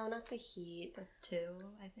 No, not the Heat. The 2,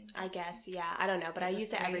 I think. I guess, yeah. I don't know, but I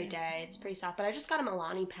use it every day. It's pretty soft. But I just got a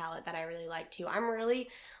Milani palette that I really like, too. I'm really,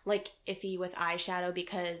 like, iffy with eyeshadow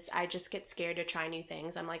because I just get scared to try new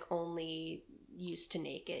things. I'm, like, only used to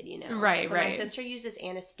Naked, you know? Right. My sister uses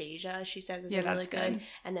Anastasia, she says is really good.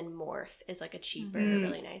 And then Morphe is, like, a cheaper,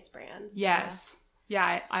 really nice brand. So. Yes.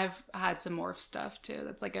 Yeah, I've had some Morphe stuff, too.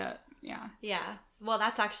 That's like yeah. Yeah. Well,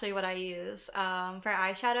 that's actually what I use. For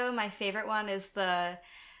eyeshadow, my favorite one is the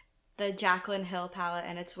Jaclyn Hill palette,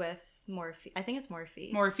 and it's with Morphe. I think it's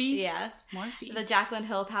Morphe. Morphe? Yeah. Morphe. The Jaclyn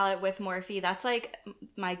Hill palette with Morphe, that's like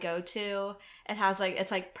my go-to. It has like,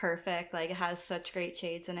 it's like perfect. Like it has such great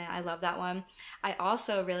shades in it. I love that one. I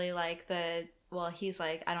also really like he's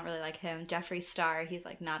like, I don't really like him, Jeffree Star. He's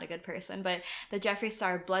like not a good person, but the Jeffree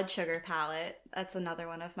Star Blood Sugar palette, that's another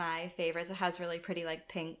one of my favorites. It has really pretty like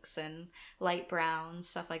pinks and light browns,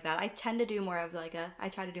 stuff like that. I tend to do more of I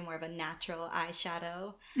try to do more of a natural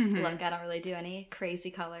eyeshadow look. I don't really do any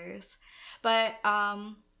crazy colors. But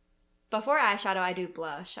before eyeshadow, I do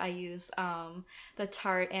blush. I use the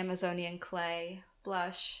Tarte Amazonian Clay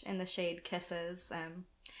blush in the shade Kisses, and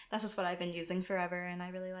that's just what I've been using forever, and I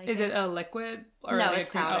really like it. Is it a liquid? Or no, like it's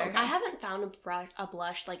powder. Oh, okay. I haven't found a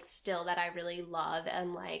blush, like, still that I really love,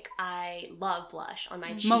 and, like, I love blush on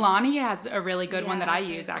my cheeks. Milani has a really good one that I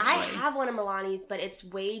use, actually. I have one of Milani's, but it's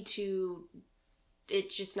way too...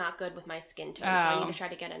 It's just not good with my skin tone, so I need to try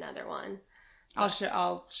to get another one.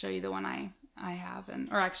 I'll show you the one I have,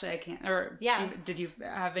 or actually I can't. Or yeah. Did you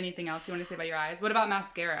have anything else you want to say about your eyes? What about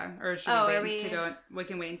mascara? Or should we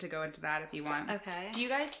can wait to go into that if you want. Okay. Do you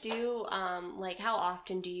guys do like, how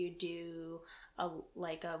often do you do a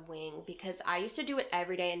wing? Because I used to do it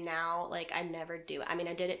every day, and now like I never do it. I mean,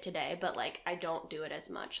 I did it today, but like I don't do it as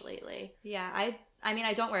much lately. Yeah, I mean,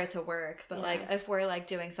 I don't wear it to work, but like if we're like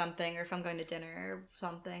doing something, or if I'm going to dinner or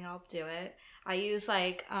something, I'll do it. I use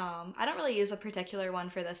like, I don't really use a particular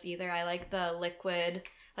one for this either. I like the liquid,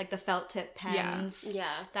 like the felt tip pens.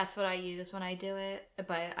 Yeah. That's what I use when I do it.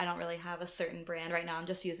 But I don't really have a certain brand right now. I'm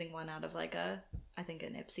just using one out of like I think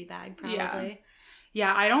an Ipsy bag probably.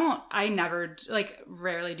 Yeah, I never, like,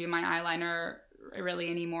 rarely do my eyeliner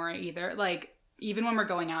really anymore either. Like, even when we're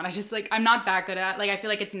going out, I just like, I'm not that good at, like, I feel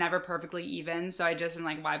like it's never perfectly even. So I just am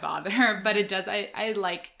like, why bother? But it does, I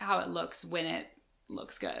like how it looks when it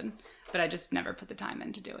looks good, but I just never put the time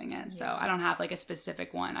into doing it. So I don't have like a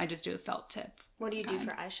specific one. I just do a felt tip. What do you do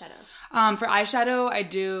for eyeshadow? For eyeshadow,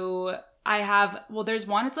 there's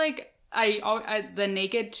one, it's like, the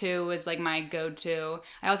Naked 2 is like my go-to.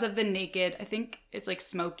 I also have the Naked, I think it's like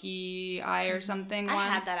Smoky Eye or something. I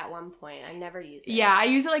had that at one point. I never used it. Yeah, I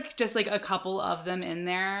use it like just like a couple of them in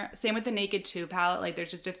there. Same with the Naked 2 palette. Like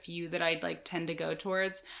there's just a few that I like tend to go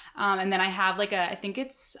towards. And then I have like I think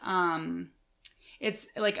it's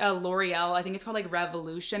like a L'Oreal, I think it's called like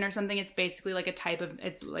Revolution or something. It's basically like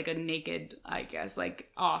it's like a naked, I guess, like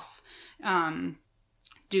off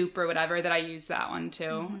dupe or whatever that I use that one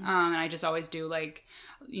too. And I just always do like,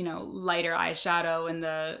 lighter eyeshadow in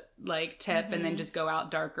the like tip and then just go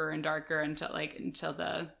out darker and darker until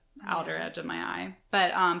the outer edge of my eye.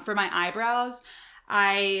 But for my eyebrows,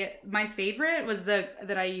 my favorite was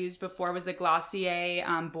that I used before was the Glossier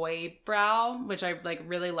Boy Brow, which I like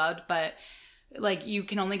really loved, but like you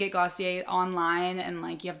can only get Glossier online and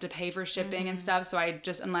like you have to pay for shipping and stuff. So I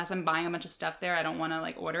just, unless I'm buying a bunch of stuff there, I don't want to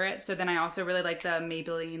like order it. So then I also really like the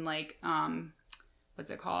Maybelline, like, what's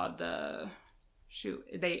it called?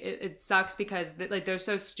 It sucks because like they're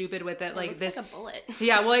so stupid with it. Like looks this, like a bullet.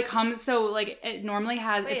 Yeah. Well, it comes, so like it normally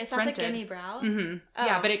has, Wait, it's is printed. that the Gimme Brow? Mm-hmm. Oh,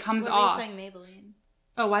 yeah, but it comes what off. Were you saying Maybelline?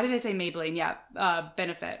 Oh, why did I say Maybelline? Yeah.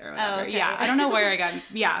 Benefit or whatever. Oh, okay. Yeah. I don't know where I got,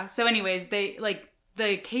 yeah. So anyways, they like,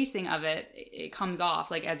 the casing of it comes off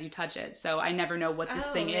like as you touch it, so I never know what this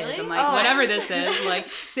thing is. I'm like, whatever this is, like,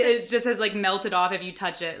 so it just has like melted off. If you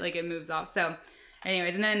touch it, like it moves off. So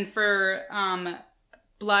anyways, and then for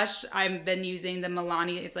blush, I've been using the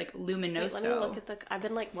Milani, it's like Luminoso. Wait, let me look at I've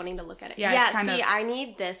been like wanting to look at it. Yeah, I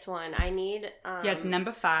need this one. I need it's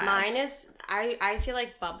number 5. Mine is I feel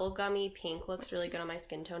like bubblegummy pink looks really good on my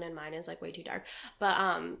skin tone, and mine is like way too dark.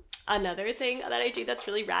 But another thing that I do that's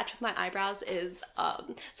really ratchet with my eyebrows is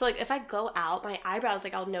so like if I go out, my eyebrows,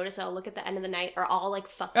 like I'll notice, I'll look at the end of the night are all like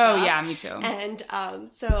fucked up. Oh yeah, me too. And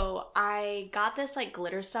so I got this like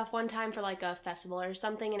glitter stuff one time for like a festival or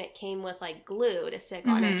something, and it came with like glue to stick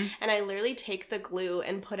on it, and I literally take the glue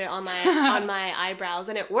and put it on my on my eyebrows,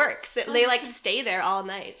 and it works. They like stay there all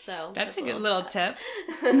night. So that's a good little tip.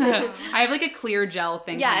 I have like a clear gel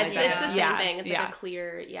thing. Yeah, it's the same thing. It's like a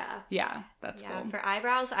clear, yeah, that's cool. For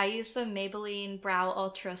eyebrows, I use the Maybelline Brow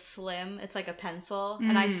Ultra Slim. It's like a pencil,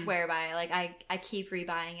 and I swear by it. Like I keep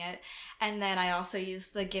rebuying it. And then I also use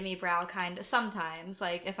the Gimme Brow kind sometimes.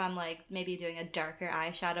 Like if I'm like maybe doing a darker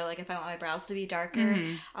eyeshadow, like if I want my brows to be darker,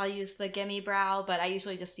 I'll use the Gimme Brow. But I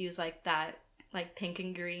usually just use like that, like pink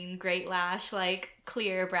and green Great Lash, like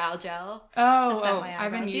clear brow gel.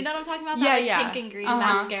 I've been using. You know what I'm talking about? Yeah, that, like, pink and green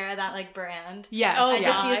mascara, that like brand. Yes. I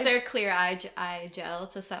just use their clear eye gel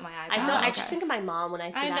to set my eyebrows. I just think of my mom when I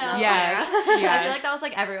see that mascara. Yes. I feel like that was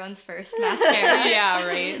like everyone's first mascara. Yeah,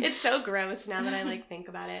 right. It's so gross now that I like think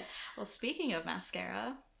about it. Well, speaking of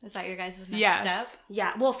mascara, is that your guys' next step?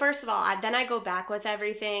 Yeah. Well, first of all, then I go back with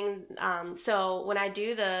everything. So when I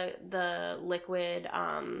do the liquid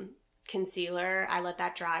concealer, I let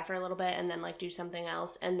that dry for a little bit and then like do something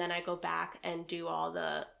else, and then I go back and do all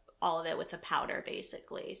of it with the powder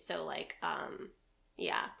basically. So like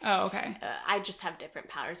yeah. Oh, okay. I just have different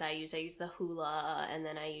powders I use the Hoola, and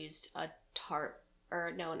then I used an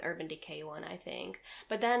Urban Decay one, I think.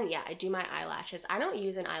 But then yeah, I do my eyelashes. I don't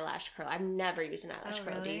use an eyelash curl. I've never used an eyelash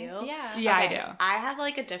curl. Really? Do you? Yeah. Yeah, okay. I do. I have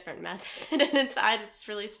like a different method, and it's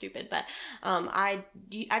really stupid, but I've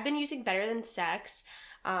been using Better Than Sex.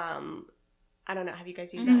 I don't know. Have you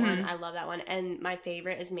guys used that one? I love that one. And my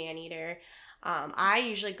favorite is Maneater. I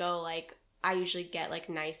usually get like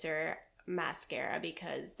nicer mascara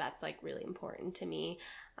because that's like really important to me.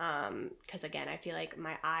 Because again, I feel like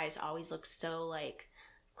my eyes always look so like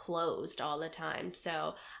closed all the time.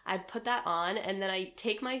 So I put that on, and then I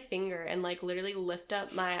take my finger and like literally lift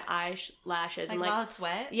up my eyelashes and like while it's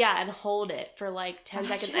wet? Yeah, and hold it for like 10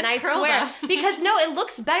 seconds. And I curl swear, them. because no, it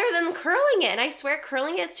looks better than curling it. And I swear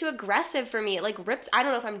curling it is too aggressive for me. It like rips. I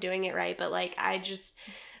don't know if I'm doing it right, but like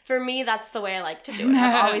for me, that's the way I like to do it.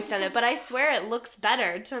 I've always done it, but I swear it looks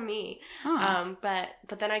better to me.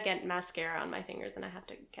 But then I get mascara on my fingers and I have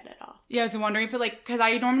to get it off. Yeah, I was wondering if because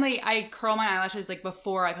I curl my eyelashes like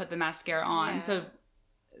before I put the mascara on, so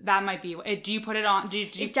that might be. Do you put it on?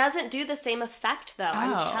 It doesn't do the same effect though.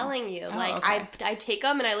 I'm telling you. Okay. I take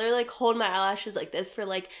them and I literally like hold my eyelashes like this for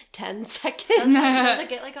like 10 seconds. Does it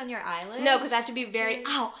get like on your eyelids? No, because I have to be very.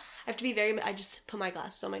 Ow! have to be very, I just put my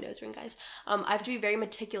glasses on my nose ring, guys. I have to be very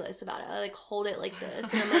meticulous about it. I like hold it like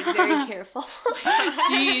this and I'm like very careful.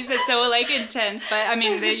 Jeez, it's so like intense. But I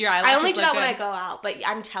mean, your eyelashes I only do that when good. I go out, but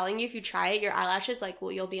I'm telling you, if you try it, your eyelashes, like,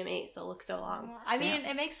 well, you'll be amazed. They'll look so long. I mean,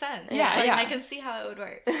 it makes sense. Yeah, like, yeah. I can see how it would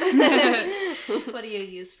work. What do you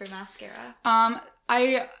use for mascara?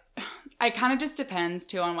 I kind of just depends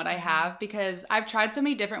too on what I have, because I've tried so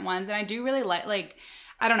many different ones and I do really like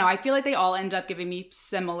I don't know, I feel like they all end up giving me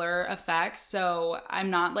similar effects, so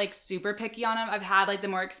I'm not like super picky on them. I've had like the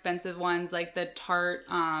more expensive ones, like the Tarte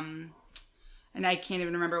and I can't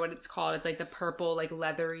even remember what it's called. It's like the purple, like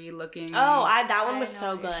leathery looking. Oh, that one was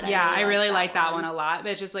so good. Yeah, I really like that one a lot,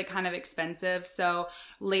 but it's just like kind of expensive. So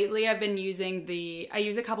lately I've been using I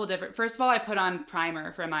use a couple different, first of all, I put on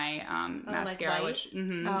primer for my mascara, like which, I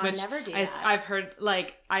never do that. I've heard,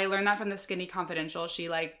 like, I learned that from the Skinny Confidential. She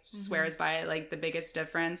like swears by it, like the biggest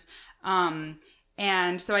difference.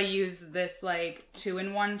 And so I use this like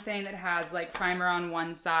 2-in-1 thing that has like primer on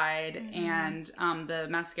one side and the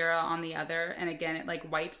mascara on the other. And again, it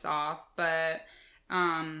like wipes off, but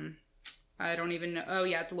I don't even know. Oh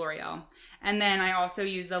yeah, it's L'Oreal. And then I also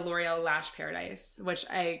use the L'Oreal Lash Paradise, which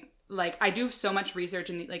I do so much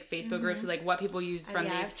research in the, like Facebook groups, like what people use from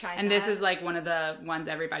these. I've tried and that. this is like one of the ones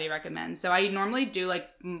everybody recommends. So I normally do like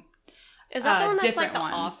Is that the one that's like the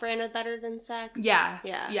ones. off-brand of Better Than Sex? Yeah.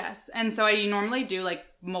 Yeah. Yes. And so I normally do like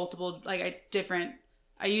multiple, like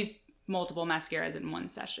I use multiple mascaras in one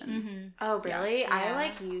session. Oh, really? Yeah. I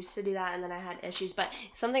like used to do that and then I had issues. But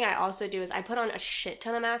something I also do is I put on a shit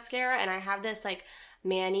ton of mascara and I have this like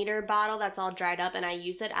Maneater bottle that's all dried up and I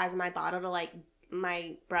use it as my bottle to like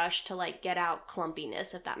my brush to like get out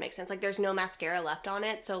clumpiness, if that makes sense. Like there's no mascara left on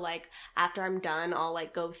it, so like after I'm done I'll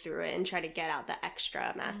like go through it and try to get out the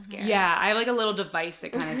extra mascara. Yeah, I have like a little device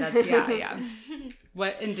that kind of does. Yeah.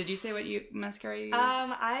 What, and did you say what mascara you use?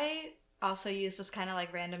 I also use just kind of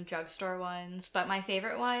like random drugstore ones, but my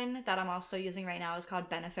favorite one that I'm also using right now is called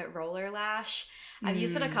Benefit Roller Lash. I've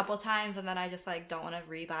used it a couple times and then I just like don't want to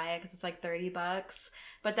rebuy it because it's like $30,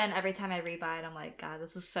 but then every time I rebuy it I'm like, God,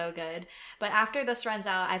 this is so good. But after this runs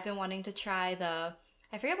out, I've been wanting to try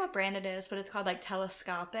I forget what brand it is, but it's called like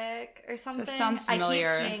Telescopic or something. That sounds familiar.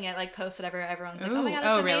 I keep seeing it like posted everywhere. Everyone's like, Ooh, oh my God, it's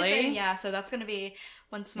oh, amazing. really? Yeah, so that's going to be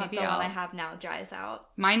once the one I have now dries out.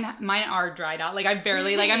 Mine are dried out. Like I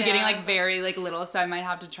barely, like I'm getting like very like little, so I might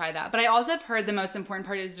have to try that. But I also have heard the most important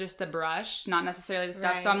part is just the brush, not necessarily the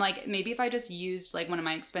stuff. Right. So I'm like, maybe if I just used like one of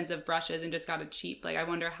my expensive brushes and just got it cheap, like I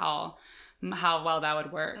wonder how well that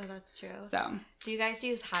would work. Oh, that's true. So do you guys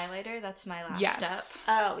use highlighter? That's my last step.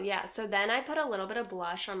 Oh, yeah. So then I put a little bit of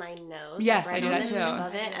blush on my nose. Yes, like, right I do on that the too. tip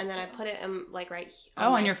of it, and then I put it like right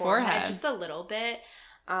on my your forehead. Just a little bit.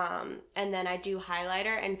 And then I do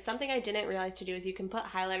highlighter. And something I didn't realize to do is you can put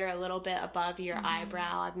highlighter a little bit above your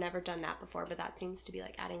eyebrow. I've never done that before, but that seems to be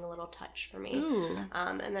like adding a little touch for me. Ooh.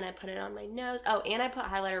 And then I put it on my nose. Oh, and I put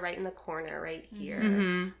highlighter right in the corner right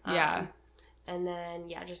here. Yeah. And then,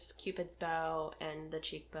 yeah, just Cupid's bow and the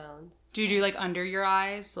cheekbones. Do you do like under your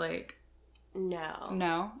eyes? Like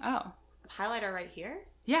No. Oh. Highlighter right here?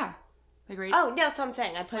 Yeah. Like right. Oh, no, that's what I'm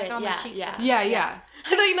saying. I put Like it, on the yeah. I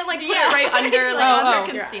thought you meant like put it right under, like Oh,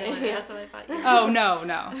 under your concealer. eye. That's what I thought you meant. Oh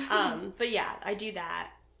no. But yeah, I do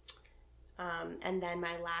that. And then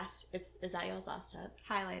my last, is that y'all's last step?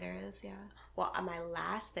 Highlighter is, yeah. Well, my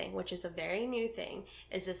last thing, which is a very new thing,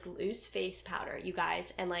 is this loose face powder, you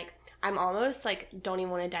guys. And like, I'm almost like, don't even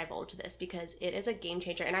want to divulge this because it is a game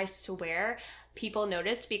changer. And I swear people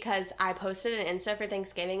noticed because I posted an Insta for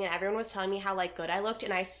Thanksgiving and everyone was telling me how like good I looked.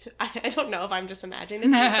 And I don't know if I'm just imagining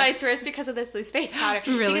this, but I swear it's because of this loose face powder.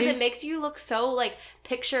 Really? Because it makes you look so like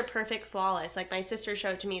picture perfect flawless. Like my sister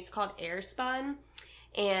showed it to me. It's called Airspun.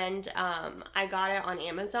 And I got it on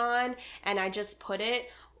Amazon and I just put it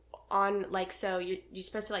on, like, so you're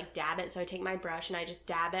supposed to like dab it. So I take my brush and I just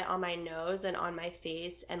dab it on my nose and on my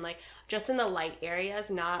face and like just in the light areas,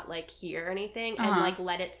 not like here or anything, and like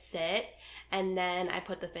let it sit. And then I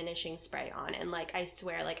put the finishing spray on and like I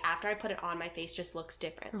swear like after I put it on, my face just looks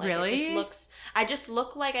different. Like, Really? I just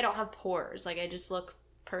look like I don't have pores. Like I just look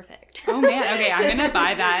perfect. Oh man. Okay, I'm gonna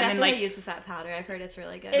buy that. And then Jessica like uses that powder. I've heard it's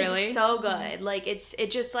really good. Really? It's so good. Like it's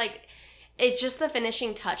just the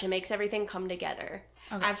finishing touch. It makes everything come together.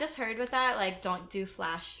 Okay. I've just heard with that, like, don't do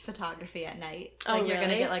flash photography at night. Oh, Like, you're really?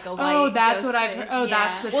 gonna get, like, a white Oh, that's what ghost I've heard. face. Oh, Yeah.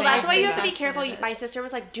 that's the Well, thing. that's why you have to be That's careful. what it My is. sister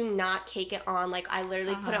was like, do not cake it on. Like, I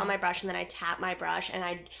literally put it on my brush and then I tap my brush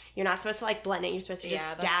and you're not supposed to like blend it. You're supposed to just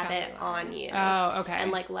Yeah, that's dab probably it why. on you. Oh, okay.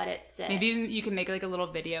 And like let it sit. Maybe you can make like a little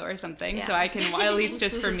video or something so Yeah. I can, at least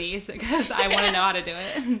just for me, because I want to know how to do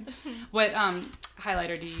it. What,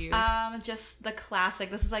 highlighter do you use? Just the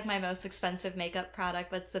classic. This is like my most expensive makeup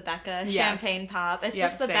product, but it's the Becca Yes. Champagne Pop. It's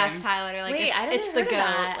just the same. best highlighter. Like, Wait, I it's didn't the heard goat. of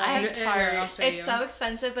that. I Like, have Tarte. I'll show it's you. so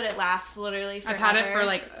expensive, but it lasts literally forever. I've had it for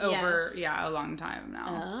like over Yes. a long time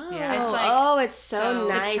now. Oh, Yeah. It's like- it's so so-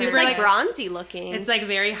 nice. It's It's, super, like like- bronzy looking. It's like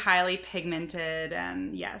very highly pigmented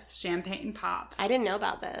and yes, champagne pop. I didn't know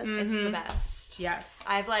about this. It's the Mhm. best. Yes.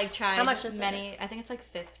 I've like tried How much is many. I think it's like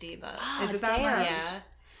 $50, but Oh, Is it that much? yeah.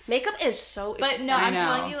 Makeup is so But expensive. no, I I'm know.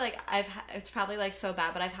 telling you, like it's probably like so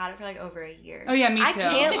bad, but I've had it for like over a year. Oh yeah, me too. I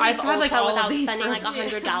can't leave I've had like Ulta all of without these spending for- like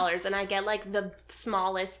 $100, and I get like the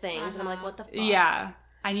smallest things, and I'm like, what the fuck? Yeah.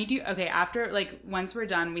 I need you. Okay, after like once we're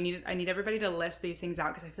done, I need everybody to list these things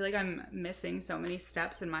out because I feel like I'm missing so many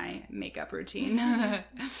steps in my makeup routine.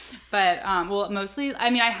 But well, mostly, I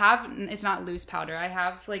mean, I have. It's not loose powder. I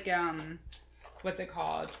have like what's it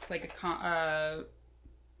called? Like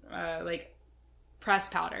like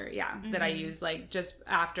pressed powder. Yeah, that I use like just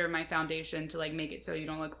after my foundation to like make it so you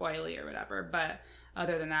don't look oily or whatever. But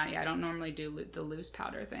other than that, yeah, I don't normally do the loose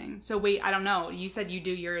powder thing. So wait, I don't know. You said you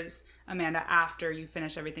do yours, Amanda, after you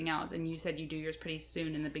finish everything else, and you said you do yours pretty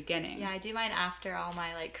soon in the beginning. Yeah, I do mine after all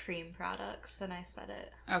my like cream products, and I set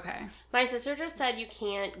it. Okay. My sister just said you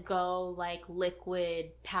can't go like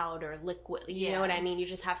liquid, powder, liquid. You know what I mean? You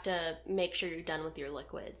just have to make sure you're done with your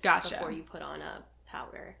liquids Gotcha. before you put on a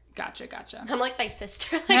powder. Gotcha. I'm like my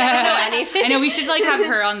sister. Like, I don't know anything. I know we should like have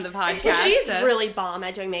her on the podcast. Well, she's to- really bomb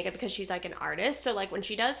at doing makeup because she's like an artist. So like when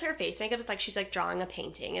she does her face makeup, it's like she's like drawing a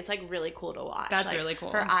painting. It's like really cool to watch. That's Like, really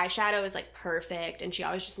cool. Her eyeshadow is like perfect, and she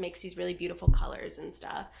always just makes these really beautiful colors and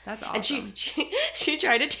stuff. That's awesome. And she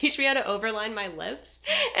tried to teach me how to overline my lips,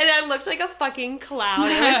 and I looked like a fucking clown.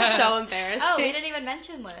 It was so embarrassing. Oh, we didn't even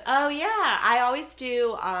mention lips. Oh yeah, I always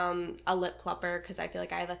do a lip plumper because I feel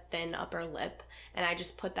like I have a thin upper lip, and I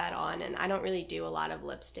just put that on. And I don't really do a lot of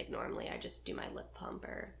lipstick normally. I just do my lip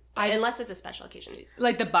plumper, unless it's a special occasion.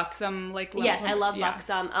 like the Buxom, like lip Yes, I love yeah.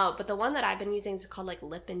 Buxom. Oh, but the one that I've been using is called like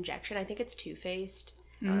Lip Injection. I think it's Too Faced.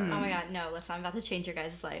 Mm. Oh my god, no, listen, I'm about to change your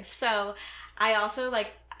guys' life. So I also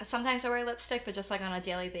like sometimes I wear lipstick, but just like on a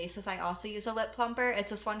daily basis, I also use a lip plumper. It's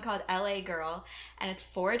this one called LA Girl, and it's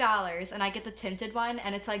 $4, and I get the tinted one,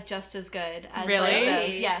 and it's like just as good as Really? like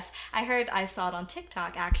those. Yes, I saw it on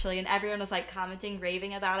TikTok actually, and everyone was like commenting,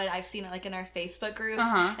 raving about it. I've seen it like in our Facebook groups.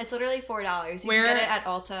 Uh-huh. It's literally $4. You Where- can get it at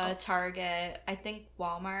Ulta, Target, I think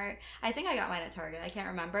Walmart. I think I got mine at Target. I can't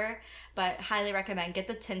remember, but highly recommend. Get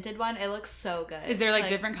the tinted one. It looks so good. Is there like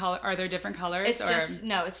different color? Are there different colors? It's or? just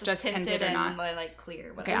no, it's just tinted or and not? like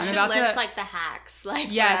clear. Okay, You I'm should about list to- like the hacks. Like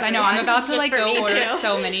Yes, for I know. I'm everyone, about to just like for go me, order too.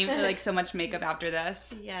 so many, like so much makeup after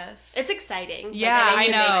this. Yes. It's exciting. Like, Yeah, I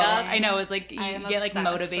getting know. new makeup. I know. It's like you I am get like obsessed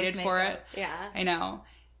motivated with for makeup. it. Yeah. I know.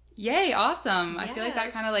 Yay, awesome. I feel like that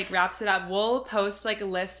Yes. kind of like wraps it up. We'll post like a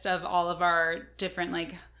list of all of our different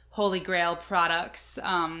like holy grail products.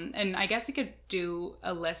 And I guess we could do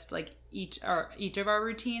a list like each of our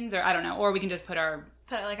routines, or I don't know, or we can just put our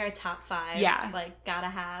Put like our top 5. Yeah. Like gotta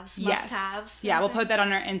haves, yes. must haves. Yeah, we'll put that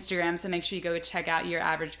on our Instagram, so make sure you go check out Your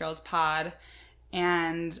Average Girls Pod.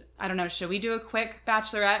 And I don't know, should we do a quick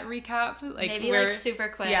Bachelorette recap? Like Maybe we're like super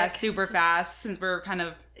quick. yeah, super fast since we're kind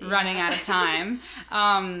of running out of time.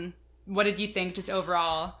 What did you think just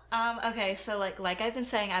overall? Okay, so like I've been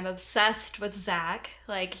saying, I'm obsessed with Zach.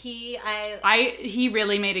 Like he He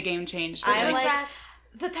really made a game change. I Like, like Zach?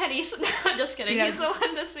 the pennies. No, I'm just kidding. Yeah. He's the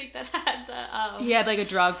one this week that had the he had like a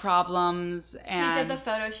drug problems, he and did the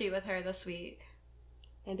photo shoot with her this week.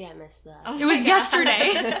 Maybe I missed that. Oh It my was God.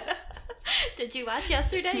 yesterday. Did you watch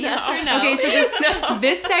yesterday? No. Yes or no? Okay, so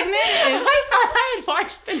this segment is I thought I had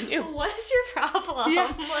watched the new one. What is your problem?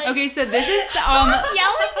 Yeah. Like, okay. So this is Yelling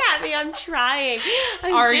at me. I'm trying.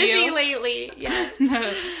 I'm Are busy you? lately. Yeah.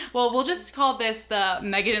 well, we'll just call this the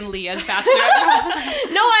Megan and Leah's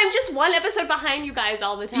Bachelorette. No, I'm just one episode behind you guys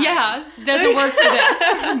all the time. Yeah, doesn't work for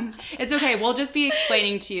this. It's okay. We'll just be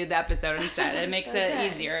explaining to you the episode instead. It makes Okay.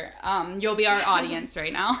 it easier. You'll be our audience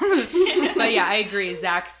right now. But yeah, I agree.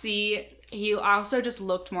 Zach C. He also just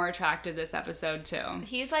looked more attractive this episode too.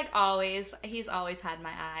 he's always had my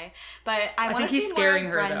eye, but I want think to he's see scaring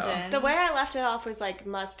more of her, though. Brendan. The way I left it off was like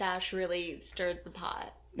mustache really stirred the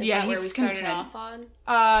pot. Is Yeah, that where he's we started content. off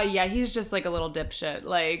on? Yeah, he's just like a little dipshit.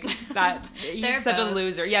 Like that. They're He's such a both.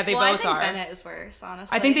 loser. Yeah, they well, I both think are. Bennett is worse,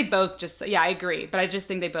 honestly. I think they both just. Yeah, I agree. But I just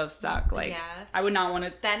think they both suck. Like, Yeah. I would not want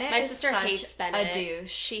to. Bennett My is sister such hates Bennett. a douche.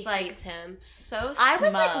 She like hates him. so. I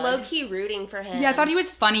was like smug. low key rooting for him. Yeah, I thought he was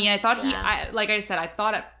funny. I thought Yeah. like I said, I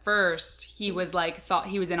thought at first he was like, thought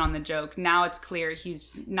he was in on the joke. Now it's clear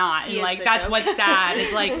he's not. He And is like, the that's joke. what's sad.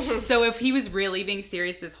 It's like, so if he was really being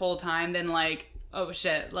serious this whole time, then like, oh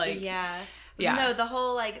shit. Like, Yeah. Yeah. No, the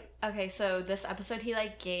whole like Okay, so this episode he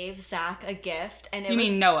like gave Zach a gift, and You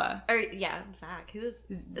mean Noah? Or yeah, Zach. Who's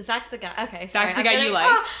Zach the guy? Okay, sorry. Zach's the guy you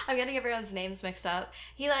like. I'm getting everyone's names mixed up.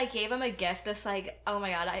 He like gave him a gift. This like, oh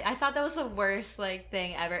my god, I thought that was the worst like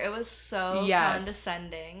thing ever. It was so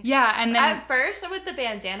condescending. Yeah, and then at first with the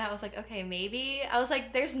bandana, I was like, okay, maybe. I was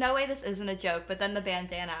like, there's no way this isn't a joke. But then the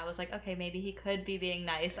bandana, I was like, okay, maybe he could be being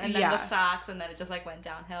nice. And then the socks, and then it just like went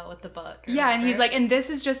downhill with the book. Yeah, and he's like, and this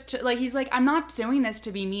is just like, he's like, I'm not doing this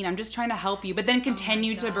to be mean. I'm just trying to help you. But then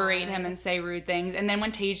continued to berate him and say rude things. And then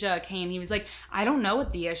when Tasia came, he was like, I don't know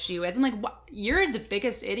what the issue is. I'm like, what? You're the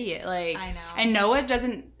biggest idiot. Like, I know. And Noah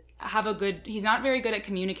doesn't have a good, he's not very good at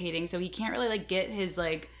communicating, so he can't really like get his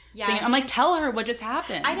like thing. I'm like, tell her what just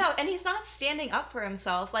happened. I know, and he's not standing up for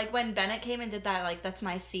himself. Like when Bennett came and did that like that's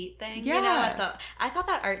my seat thing, you know, I thought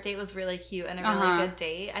that art date was really cute and a really good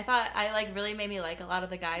date. I thought I like really made me like a lot of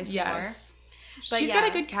the guys more. But she's got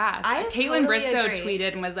a good cast. Caitlin totally Bristow agree.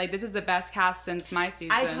 tweeted and was like, "This is the best cast since my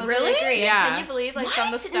season." I totally agree. Yeah. Can you believe like from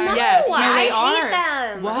the start? No, yes, no, they I are. hate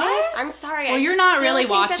them. What? I'm sorry. Well, I you're just not still really think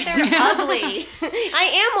watching. That they're ugly.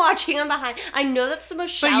 I am watching them behind. I know that's the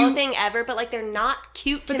most shallow thing ever, but like they're not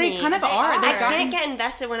cute to me. But they kind of are. I can't get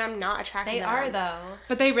invested when I'm not attracted. They to are them. though.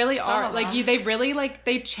 But they really are. Like they really like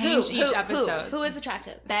they change each episode. Who is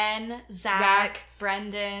attractive? Ben, Zach,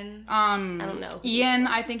 Brendan. I don't know. Ian,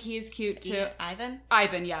 I think he's cute too.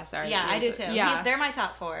 Ivan, yeah, sorry. Yeah, I do too. Yeah, they're my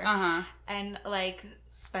top 4. And like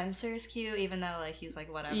Spencer's cute, even though like he's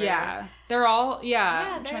like whatever. Yeah, they're all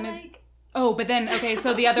Yeah, they're like. Oh, but then okay,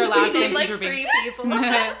 so the other last names like are being 3 people.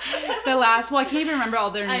 the last. Well, I can't even remember all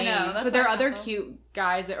their names. I know, but there are other cute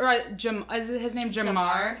guys. Or is his name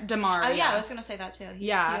Jamar? Damar. Oh yeah, I was gonna say that too. He's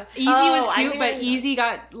cute. Easy was cute, but Easy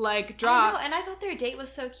got like dropped. I know, and I thought their date was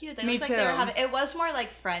so cute. They Me looked too. like they were having. It was more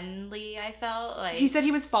like friendly. I felt like he said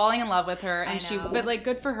he was falling in love with her, and I know. but like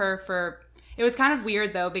good for her for. It was kind of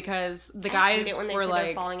weird though because the guys when they were say like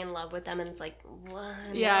they're falling in love with them, and it's like, what?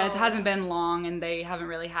 Yeah, No. it hasn't been long, and they haven't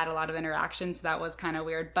really had a lot of interaction, so that was kind of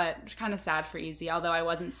weird, but kind of sad for Easy, although I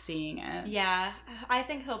wasn't seeing it. Yeah, I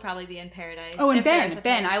think he'll probably be in Paradise. Oh, and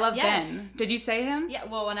Ben, I love Ben. Did you say him? Yeah,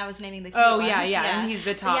 well, when I was naming the cute ones, yeah, and he's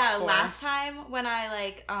the top 4. Last time when I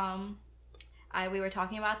like we were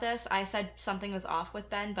talking about this, I said something was off with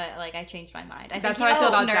Ben, but like I changed my mind. That's how I feel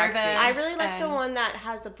about nervous. Zaxi. I really like the one that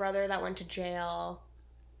has a brother that went to jail,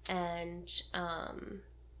 and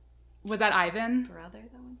was that Ivan? Brother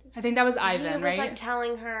that went to jail? I think that was Ivan, he was right? like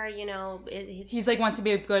telling her, you know, he's like wants to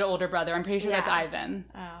be a good older brother. I'm pretty sure that's Ivan.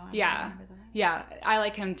 Oh, I yeah. don't remember that. Yeah, I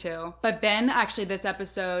like him too. But Ben, actually, this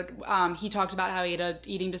episode, he talked about how he had an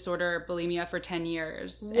eating disorder, bulimia, for 10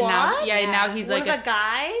 years. What? And now he's like one of the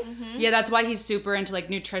guys. Mm-hmm. Yeah, that's why he's super into like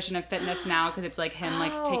nutrition and fitness now, because it's like him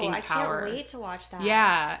like taking power. I can't wait to watch that.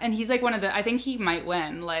 Yeah, and he's like one of the. I think he might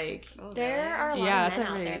win. Like there are a lot Yeah, of men it's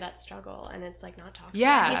out really- there that struggle, and it's like not talking.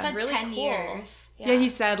 Yeah. about. He's It's had really 10 cool. years. yeah, he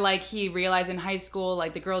said like he realized in high school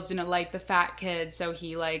like the girls didn't like the fat kids, so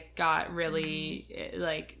he like got really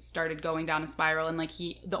like started going down a spiral, and like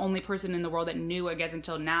the only person in the world that knew, I guess,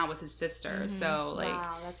 until now was his sister. So like,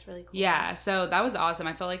 Wow, that's really cool. yeah, so that was awesome.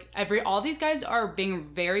 I felt like all these guys are being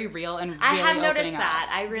very real and really I have noticed opening that.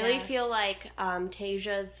 up. I really Yes. feel like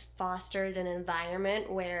Tasia's fostered an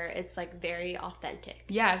environment where it's like very authentic.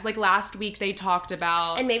 Yes, like last week they talked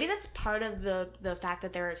about And maybe that's part of the fact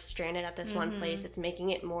that they're stranded at this one place. It's making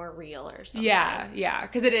it more real or something. yeah,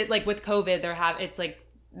 because it is like with COVID it's like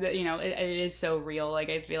you know it is so real. Like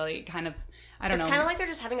I feel like kind of I don't know. It's kind of like they're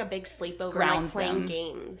just having a big sleepover, and, like Grounds playing them.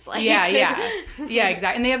 games. Like, yeah,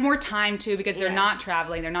 exactly. And they have more time too because they're Yeah. not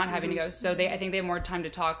traveling, they're not having to go. So I think they have more time to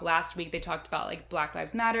talk. Last week they talked about like Black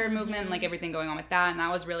Lives Matter movement and like everything going on with that, and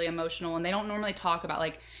that was really emotional. And they don't normally talk about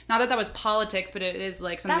like not that was politics, but it is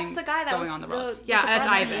like something That's the guy that going was on in the world. with Yeah, the that's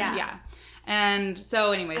brother, Ivan. yeah. Yeah. And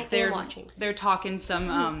so, anyways, they're talking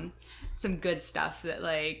some good stuff that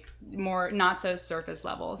like more not so surface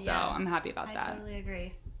level. So Yeah. I'm happy about I that. totally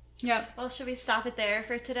agree. Yep. Well, should we stop it there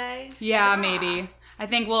for today? Yeah, maybe. I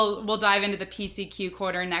think we'll dive into the PCQ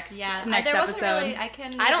quarter next There episode. wasn't really. I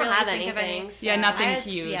don't really have think of anything, any. so- Yeah, nothing I had,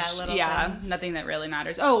 huge. Yeah, little things. nothing that really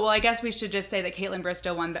matters. Oh, well, I guess we should just say that Caitlin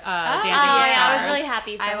Bristow won Dancing Oh, with yeah, I was Stars. really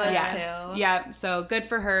happy for I her. was Yes. too. Yeah, so good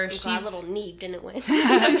for her. I'm glad little Neve didn't win.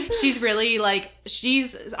 She's really like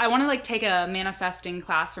I want to like take a manifesting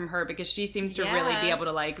class from her because she seems to really be able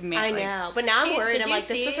to like I know, but now I'm worried. did I'm you like,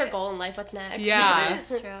 this see- was her goal in life. What's next? Yeah. That's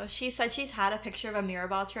true. She said she's had a picture of a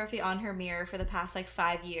Mirrorball trophy on her mirror for the past like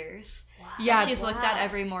 5 years. Wow. Yeah, She's looked at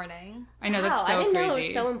every morning. I know that's Wow, so I didn't crazy. know it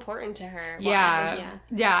was so important to her. Well,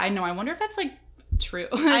 Yeah, I know. I wonder if that's like true,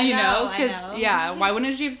 I you know? know. Because, yeah, why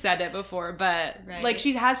wouldn't she have said it before? But, Right. like,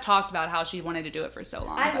 she has talked about how she wanted to do it for so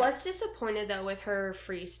long. I but- was disappointed, though, with her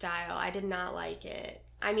freestyle. I did not like it.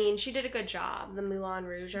 I mean, she did a good job, the Moulin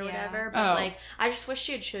Rouge or Yeah. whatever, but, like, I just wish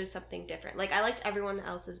she had chose something different. Like, I liked everyone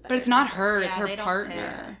else's better. But it's not her, Yeah, it's her they don't partner.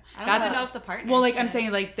 pair. I don't That's even know if the partner. Well, like, I'm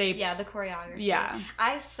saying, like, they... Yeah, the choreography. Yeah.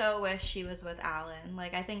 I so wish she was with Alan.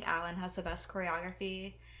 Like, I think Alan has the best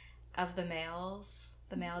choreography of the male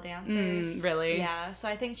dancers. Really? Yeah, so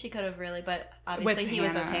I think she could have really, but obviously With he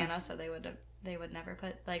was with Hannah. Hannah, so they would never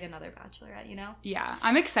put, like, another Bachelorette, you know? Yeah,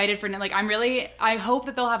 I'm excited for, like, I hope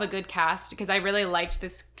that they'll have a good cast, because I really liked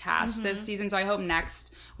this cast this season, so I hope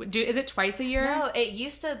next, is it twice a year? No,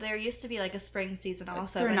 there used to be, like, a spring season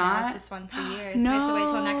also, They're but not? now it's just once a year, so No. we have to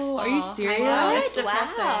wait till next fall. Are you serious? I know, it's What?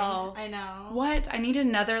 depressing. Wow. I know. What? I need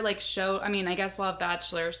another, like, show. I mean, I guess we'll have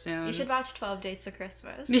Bachelor soon. You should watch 12 Dates of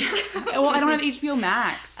Christmas. Yeah. Well, I don't have HBO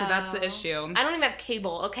Max, so that's the Oh. issue. I don't even have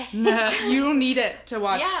cable, okay? No, you don't need it to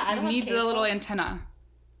watch. Yeah, I don't you have need the cable. little antenna.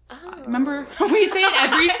 Oh. Remember? We say it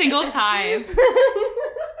every single time.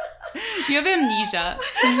 You have amnesia.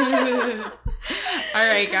 All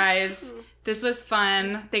right, guys. This was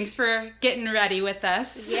fun. Thanks for getting ready with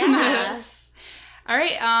us. Yes. All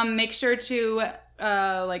right. Make sure to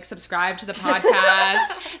like subscribe to the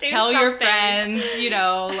podcast. Do Tell your something. friends.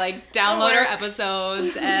 Like download our works.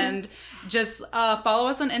 episodes and just follow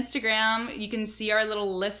us on Instagram. You can see our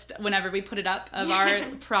little list whenever we put it up of our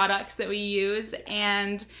products that we use.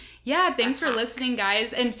 And yeah, thanks for listening,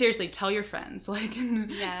 guys. And seriously, tell your friends. Like,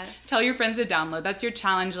 Yes. tell your friends to download. That's your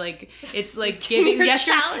challenge. Like, it's like giving. Your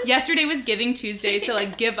challenge? Yesterday was Giving Tuesday, so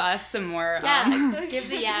like, give us some more. Yeah, give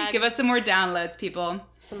the give us some more downloads, people.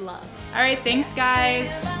 some love. All right, thanks, guys.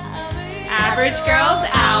 Average Girls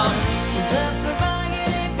out.